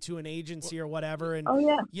loyalty to an agency or whatever. And, Oh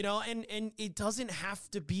yeah. And it doesn't have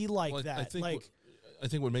to be like Well, that. I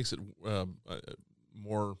think what makes it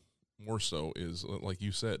more so is, like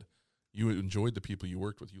you said, you enjoyed the people you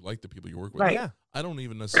worked with. You liked the people you worked with. Right. Yeah. I don't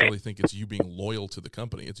even necessarily think it's you being loyal to the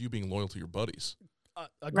company. It's you being loyal to your buddies.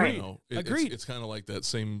 Agreed. You know, Agreed. It's kind of like that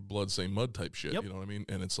same blood, same mud type shit. Yep. You know what I mean?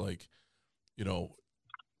 And it's like,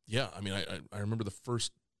 yeah. I mean, I remember the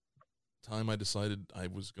first time I decided I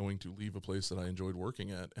was going to leave a place that I enjoyed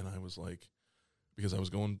working at, and I was like, because I was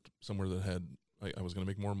going somewhere that had, I was going to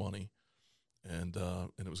make more money, and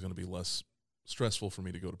it was going to be less stressful for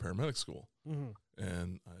me to go to paramedic school. Mm-hmm.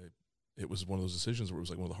 And it was one of those decisions where it was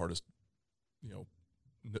like one of the hardest,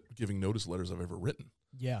 giving notice letters I've ever written.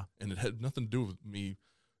 Yeah. And it had nothing to do with me,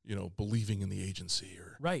 believing in the agency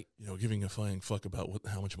or, Right. giving a flying fuck about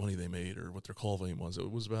how much money they made or what their call volume was.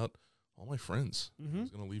 It was about all my friends. Mm-hmm. I was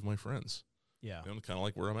going to leave my friends. Yeah. Kind of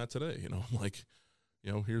like where I'm at today. I'm like,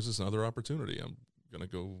 here's this other opportunity. I'm going to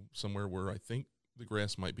go somewhere where I think the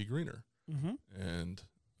grass might be greener. Mm-hmm. And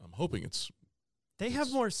I'm hoping They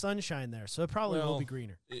have more sunshine there, so it probably will be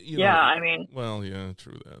greener. I mean. Well, yeah,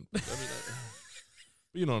 true that. But,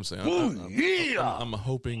 you know what I'm saying? I'm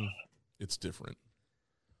hoping it's different.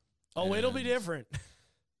 Oh, it'll be different.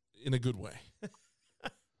 In a good way.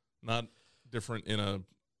 Not different in a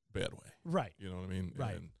bad way. Right. You know what I mean?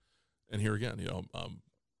 Right. And here again,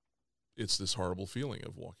 it's this horrible feeling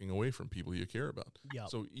of walking away from people you care about. Yeah.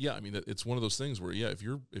 So yeah, I mean, it's one of those things where, yeah,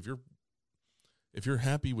 if you're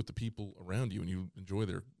happy with the people around you and you enjoy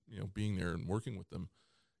their, being there and working with them,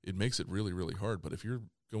 it makes it really, really hard. But if you're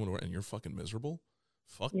going to and you're fucking miserable,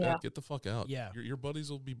 fuck that. Get the fuck out. Yeah. Your buddies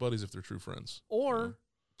will be buddies if they're true friends. Or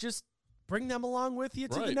just bring them along with you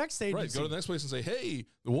to the next agency. Right. Go to the next place and say, hey,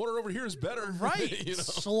 the water over here is better. Right.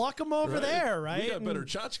 Sluck them over there, right? We got better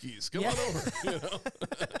tchotchkes. Come on over.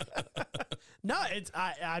 No,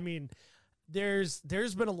 I mean, there's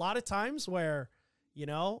been a lot of times where,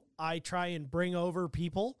 I try and bring over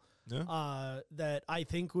people that I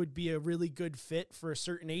think would be a really good fit for a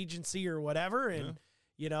certain agency or whatever. And,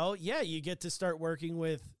 you get to start working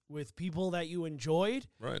with people that you enjoyed,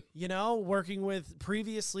 right? Working with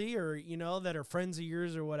previously or, that are friends of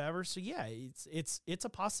yours or whatever. So yeah, it's a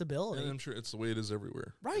possibility. And I'm sure it's the way it is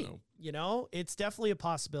everywhere. Right. It's definitely a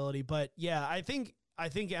possibility, but yeah, I think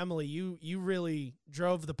Emily, you really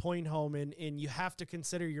drove the point home, and you have to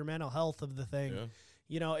consider your mental health of the thing.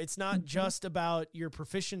 Yeah. It's not just about your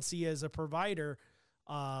proficiency as a provider,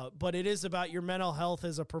 but it is about your mental health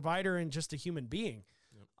as a provider and just a human being.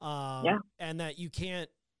 Yep. And that you can't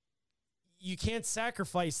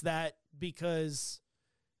sacrifice that because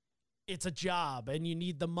it's a job and you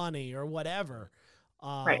need the money or whatever.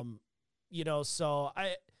 Right. So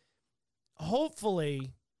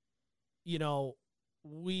hopefully,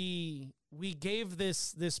 we gave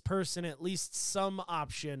this person at least some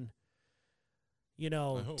option,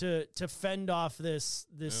 to fend off this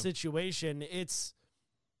situation. It's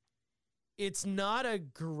not a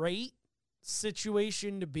great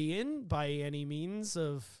situation to be in by any means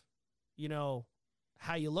of,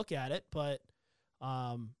 how you look at it. But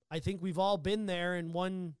I think we've all been there in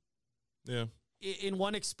one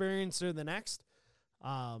experience or the next.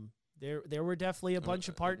 There were definitely a bunch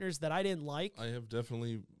of partners that I didn't like. I have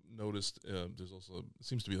definitely noticed there's also, it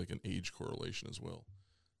seems to be like an age correlation as well.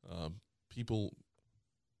 People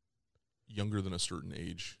younger than a certain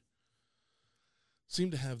age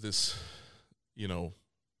seem to have this,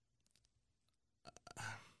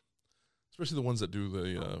 especially the ones that do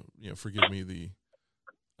the, forgive me,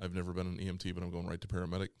 I've never been an EMT, but I'm going right to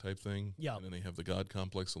paramedic type thing. Yeah. And then they have the God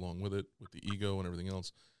complex along with it, with the ego and everything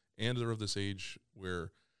else. And they're of this age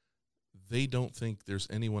where they don't think there's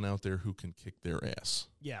anyone out there who can kick their ass.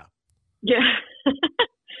 Yeah. Yeah.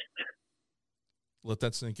 Let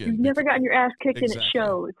that sink in. You've never gotten your ass kicked and it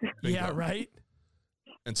shows. Yeah, right?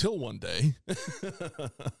 Until one day,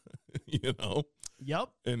 Yep.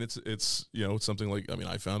 And it's something like, I mean,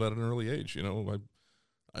 I found out at an early age,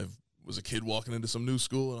 I was a kid walking into some new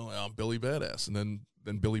school and I'm Billy Badass. And then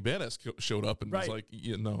Billy Badass showed up and was like,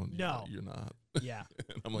 no, you're not. Yeah.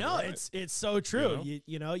 I'm like, no, right. it's so true.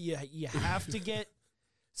 You have to get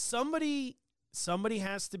somebody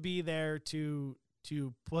has to be there to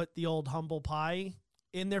put the old humble pie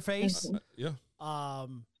in their face. Yeah.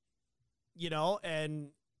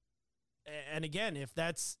 And again, if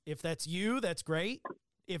that's you, that's great.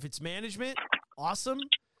 If it's management, awesome.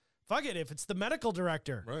 Fuck it. If it's the medical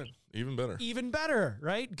director, right, even better,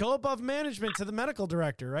 right? Go above management to the medical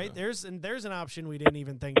director, right? Yeah. There's an option we didn't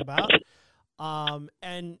even think about.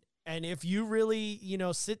 And And if you really,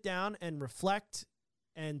 sit down and reflect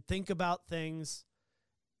and think about things,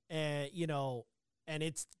 and, and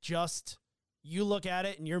it's just, you look at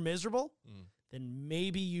it and you're miserable, then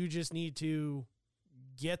maybe you just need to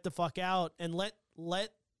get the fuck out and let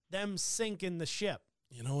them sink in the ship.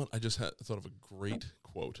 You know what? I just thought of a great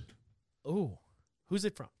quote. Oh, who's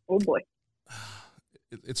it from? Oh boy.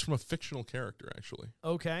 It's from a fictional character, actually.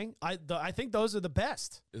 Okay. I think those are the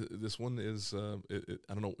best. This one is, I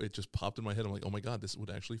don't know, it just popped in my head. I'm like, oh my God, this would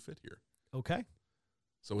actually fit here. Okay.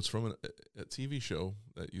 So it's from a TV show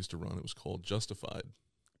that used to run. It was called Justified.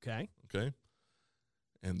 Okay. Okay.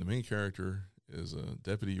 And the main character is a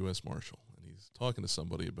deputy U.S. Marshal. And he's talking to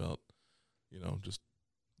somebody about,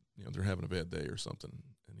 they're having a bad day or something.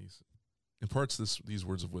 And he imparts these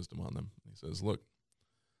words of wisdom on them. He says, look,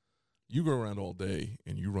 you go around all day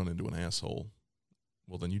and you run into an asshole.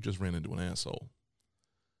 Well, then you just ran into an asshole.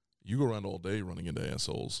 You go around all day running into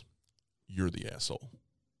assholes. You're the asshole.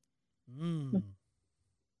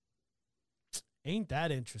 Ain't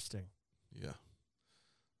that interesting? Yeah.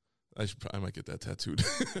 I might get that tattooed.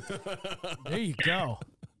 There you go.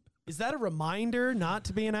 Is that a reminder not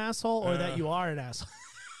to be an asshole or that you are an asshole?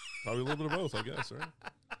 Probably a little bit of both, I guess, right?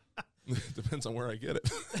 Depends on where I get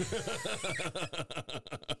it.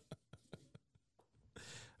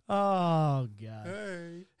 Oh,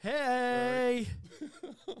 God. Hey.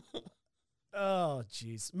 Oh,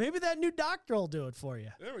 jeez. Maybe that new doctor will do it for you.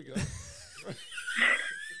 There we go. Oh,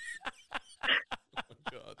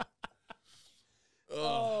 my God.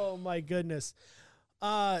 Oh, my goodness.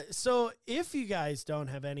 So if you guys don't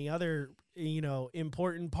have any other,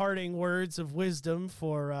 important parting words of wisdom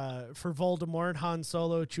for Voldemort, Han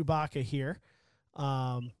Solo, Chewbacca here,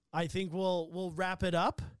 I think we'll wrap it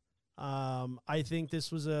up. I think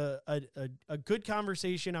this was a good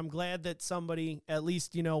conversation. I'm glad that somebody at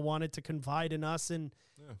least, wanted to confide in us and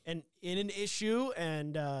in an issue.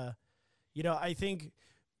 And, I think,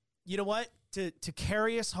 you know what, to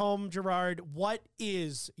carry us home, Gerard, what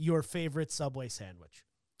is your favorite Subway sandwich?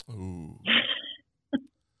 Ooh.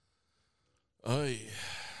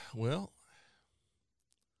 Well,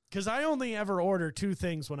 because I only ever order two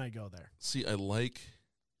things when I go there. See, I'm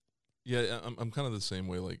kind of the same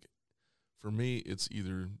way. Like, for me, it's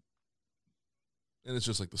either, and it's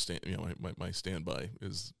just like the my standby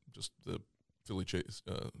is just the Philly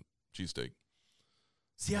cheesesteak.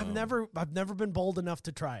 See, I've never been bold enough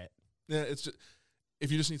to try it. Yeah, it's just,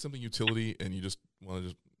 if you just need something utility and you just want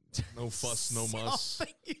to just no fuss, no muss,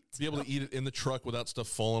 be able to eat it in the truck without stuff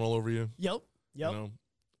falling all over you. Yep.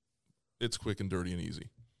 It's quick and dirty and easy.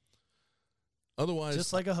 Otherwise,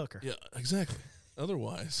 just like a hooker. Yeah, exactly.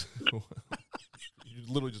 Otherwise, you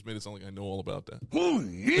literally just made it sound like I know all about that. Oh,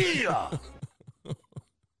 yeah.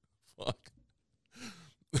 Fuck.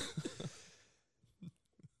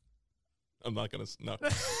 I'm not going to. No.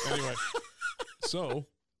 Anyway. So,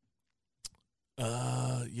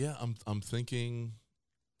 I'm thinking.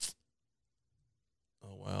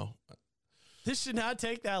 Oh, wow. This should not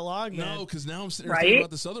take that long, man. No, because now I'm sitting there thinking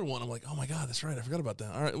about this other one. I'm like, oh, my God, that's right. I forgot about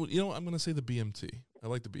that. All right. Well, I'm going to say the BMT. I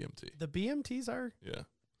like the BMT. The BMTs are? Yeah.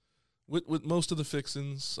 With most of the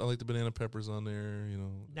fixins, I like the banana peppers on there,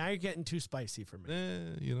 Now you're getting too spicy for me.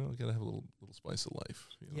 Gotta have a little spice of life.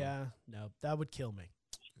 Yeah, no, that would kill me.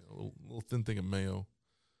 A little thin thing of mayo.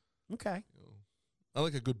 Okay. I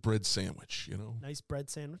like a good bread sandwich, Nice bread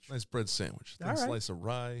sandwich. Nice bread sandwich. Thin slice of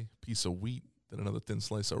rye, piece of wheat, then another thin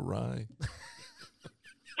slice of rye.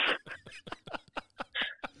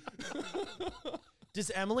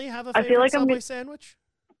 Does Emily have a favorite Subway sandwich?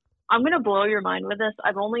 I'm going to blow your mind with this.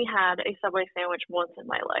 I've only had a Subway sandwich once in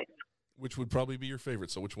my life. Which would probably be your favorite,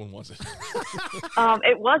 so which one was it?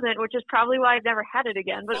 It wasn't, which is probably why I've never had it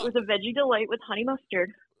again, but it was a Veggie Delight with honey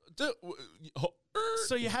mustard.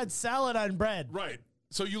 So you had salad on bread. Right.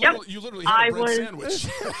 So you literally had a bread sandwich.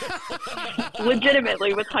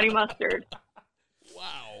 Legitimately with honey mustard.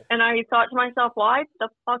 Wow. And I thought to myself, why the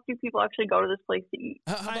fuck do people actually go to this place to eat?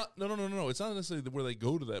 How about, no. It's not necessarily where they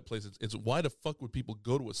go to that place. It's why the fuck would people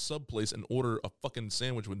go to a sub place and order a fucking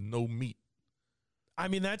sandwich with no meat? I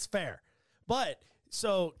mean, that's fair. But,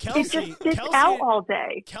 so Kelsey... It just sits out all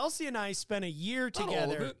day. Kelsey and I spent a year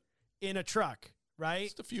together in a truck, right?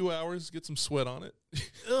 Just a few hours, get some sweat on it.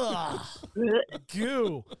 Ugh.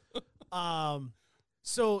 Goo.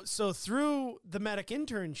 So through the medic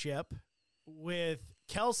internship with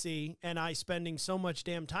Kelsey and I spending so much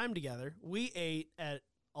damn time together, we ate at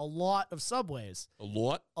a lot of Subways. A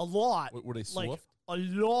lot? A lot. Were they soft? Like, a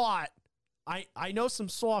lot. I know some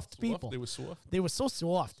soft people. They were soft? They were so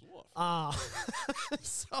soft. I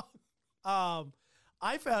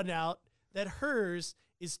found out that hers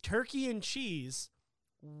is turkey and cheese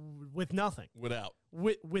with nothing. Without.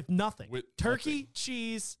 With nothing. With turkey, nothing.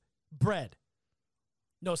 cheese, bread.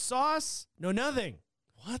 No sauce, no nothing.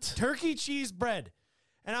 What? Turkey, cheese, bread.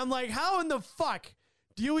 And I'm like, how in the fuck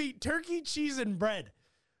do you eat turkey, cheese, and bread?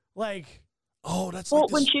 Like, Oh, that's Well,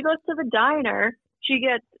 like when this. she goes to the diner, she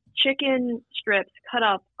gets chicken strips cut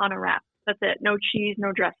up on a wrap. That's it. No cheese,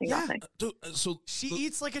 no dressing, Yeah. nothing. Dude, so she the-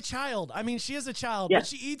 eats like a child. I mean, she is a child, Yeah. but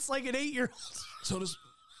she eats like an 8-year-old. So this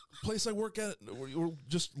place I work at, or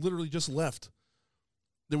just literally just left,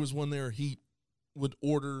 there was one there. He would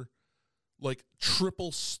order like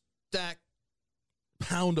triple stack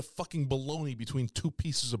pound of fucking bologna between 2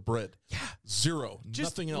 pieces of bread. Yeah. Zero.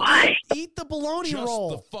 Just Nothing else. Why? Eat the bologna Just roll.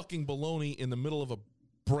 the fucking bologna in the middle of a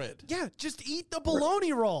bread. Yeah, just eat the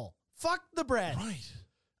bologna roll. Fuck the bread. Right.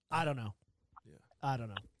 I don't know. Yeah. I don't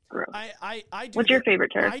know. Gross. I do. What's your the-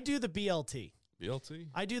 favorite turf? I do the BLT. BLT?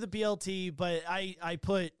 I do the BLT, but I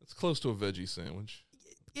put It's close to a veggie sandwich.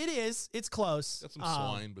 it is. It's close. Got some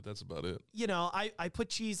swine, but that's about it. You know, I put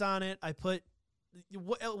cheese on it. I put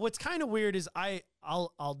what's kind of weird is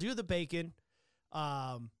I'll do the bacon,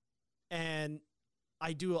 and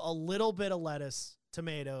I do a little bit of lettuce,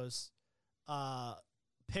 tomatoes,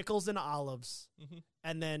 pickles and olives, Mhm.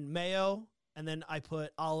 and then mayo, and then I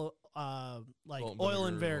put like Salt oil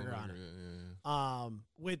and vinegar on it. Yeah.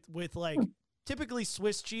 With like typically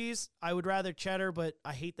Swiss cheese, I would rather cheddar, but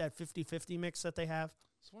I hate that 50-50 mix that they have.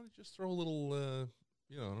 So why don't you just throw a little,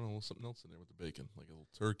 I don't know, something else in there with the bacon, like a little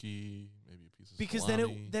turkey, maybe a piece of Because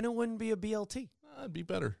salami. then it wouldn't be a BLT. It'd be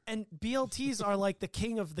better. And BLTs are like the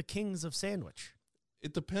king of the kings of sandwich.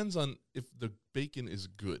 It depends on if the bacon is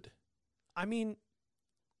good. I mean,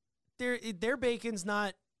 their bacon's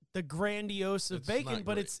not the grandiose of It's bacon, not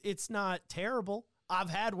but great. it's not terrible. I've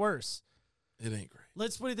had worse. It ain't great.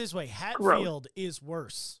 Let's put it this way: Gross. Hatfield is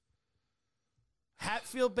worse.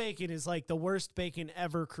 Hatfield bacon is like the worst bacon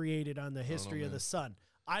ever created on the history of man. the sun.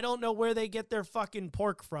 I don't know where they get their fucking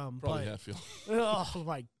pork from, Probably but Hatfield. oh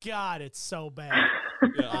my god, it's so bad.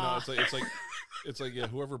 Yeah, I know. It's like yeah.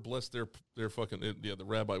 Whoever blessed their fucking the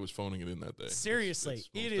rabbi was phoning it in that day. Seriously, it's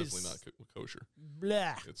it most is- definitely not kosher.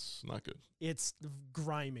 Blah. It's not good. It's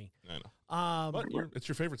grimy. I know. But it's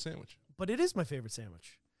your favorite sandwich. But it is my favorite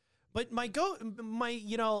sandwich. But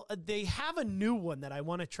they have a new one that I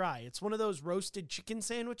want to try. It's one of those roasted chicken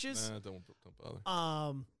sandwiches. Don't bother.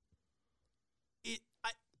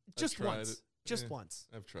 Just tried once. it. Just Yeah. once.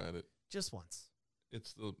 I've tried it. Just once.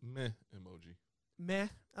 It's the meh emoji. Meh.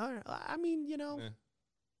 All right. I mean, Meh.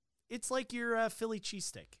 it's like your Philly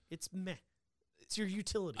cheesesteak. It's meh. It's your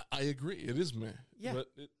utility. I agree. It is meh. Yeah. But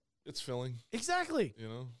it's filling. Exactly. You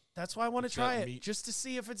know. That's why I want to It's got try it, meat. just to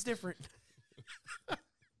see if it's different.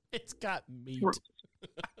 It's got meat. Gross.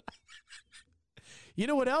 You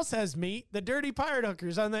know what else has meat? The dirty pirate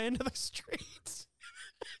hookers on the end of the street.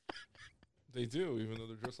 They do, even though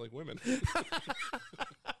they're dressed like women.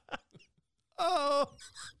 Oh.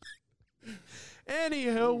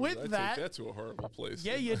 Anywho, Ooh, with I that, take that to a horrible place.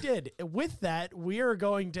 yeah, didn't you I? did. With that, we are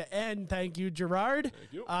going to end. Thank you, Gerard.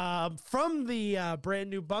 Thank you. From the brand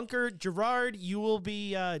new bunker, Gerard, you will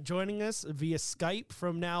be joining us via Skype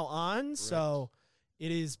from now on. So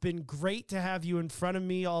it has been great to have you in front of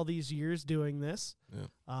me all these years doing this.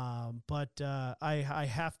 Yeah. But I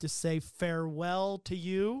have to say farewell to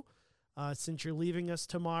you since you're leaving us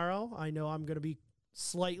tomorrow. I know I'm going to be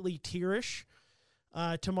slightly tearish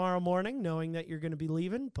tomorrow morning, knowing that you're going to be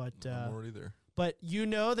leaving. But I'm already there. but you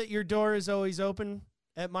know that your door is always open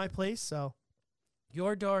at my place, so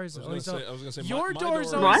your door is always open. I was gonna say Your my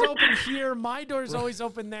door's door, always What? open here. My door's always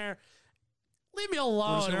open there. Leave me We're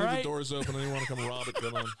alone, just all gonna leave right? the doors open. I didn't want to come rob it.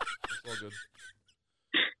 Come on. It's all good.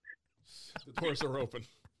 The doors are open.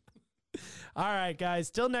 All right, guys.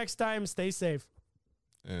 Till next time, stay safe.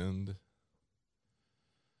 And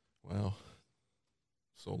wow,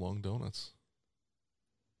 so long donuts.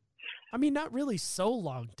 I mean, not really so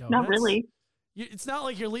long, donuts. Not really. It's not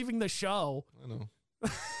like you're leaving the show. I know.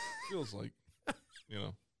 Feels like, you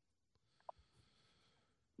know.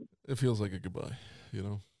 It feels like a goodbye. You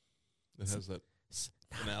know, it has that It's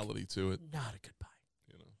finality to it. not a goodbye.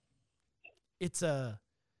 You know. It's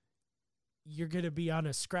you're going to be on a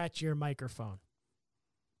scratchier microphone.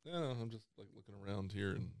 Yeah, no, I'm just like looking around here,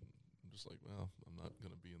 and I'm just like, well, I'm not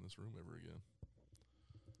gonna be in this room ever again.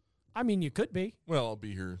 I mean, you could be. Well, I'll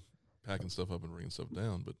be here packing stuff up and bringing stuff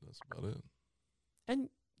down, but that's about it. And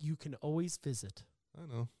you can always visit.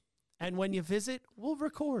 I know. And when you visit, we'll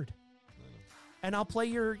record. I know. And I'll play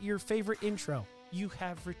your favorite intro. You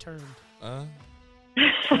have returned. Fine.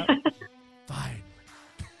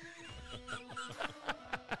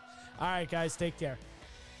 All right, guys, take care.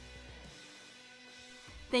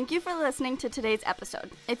 Thank you for listening to today's episode.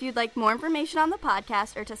 If you'd like more information on the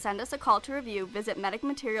podcast or to send us a call to review, visit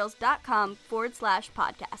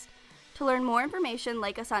medicmaterials.com/podcast. To learn more information,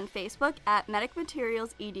 like us on Facebook at Medic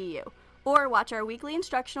Materials EDU, or watch our weekly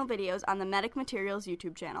instructional videos on the Medic Materials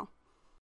YouTube channel.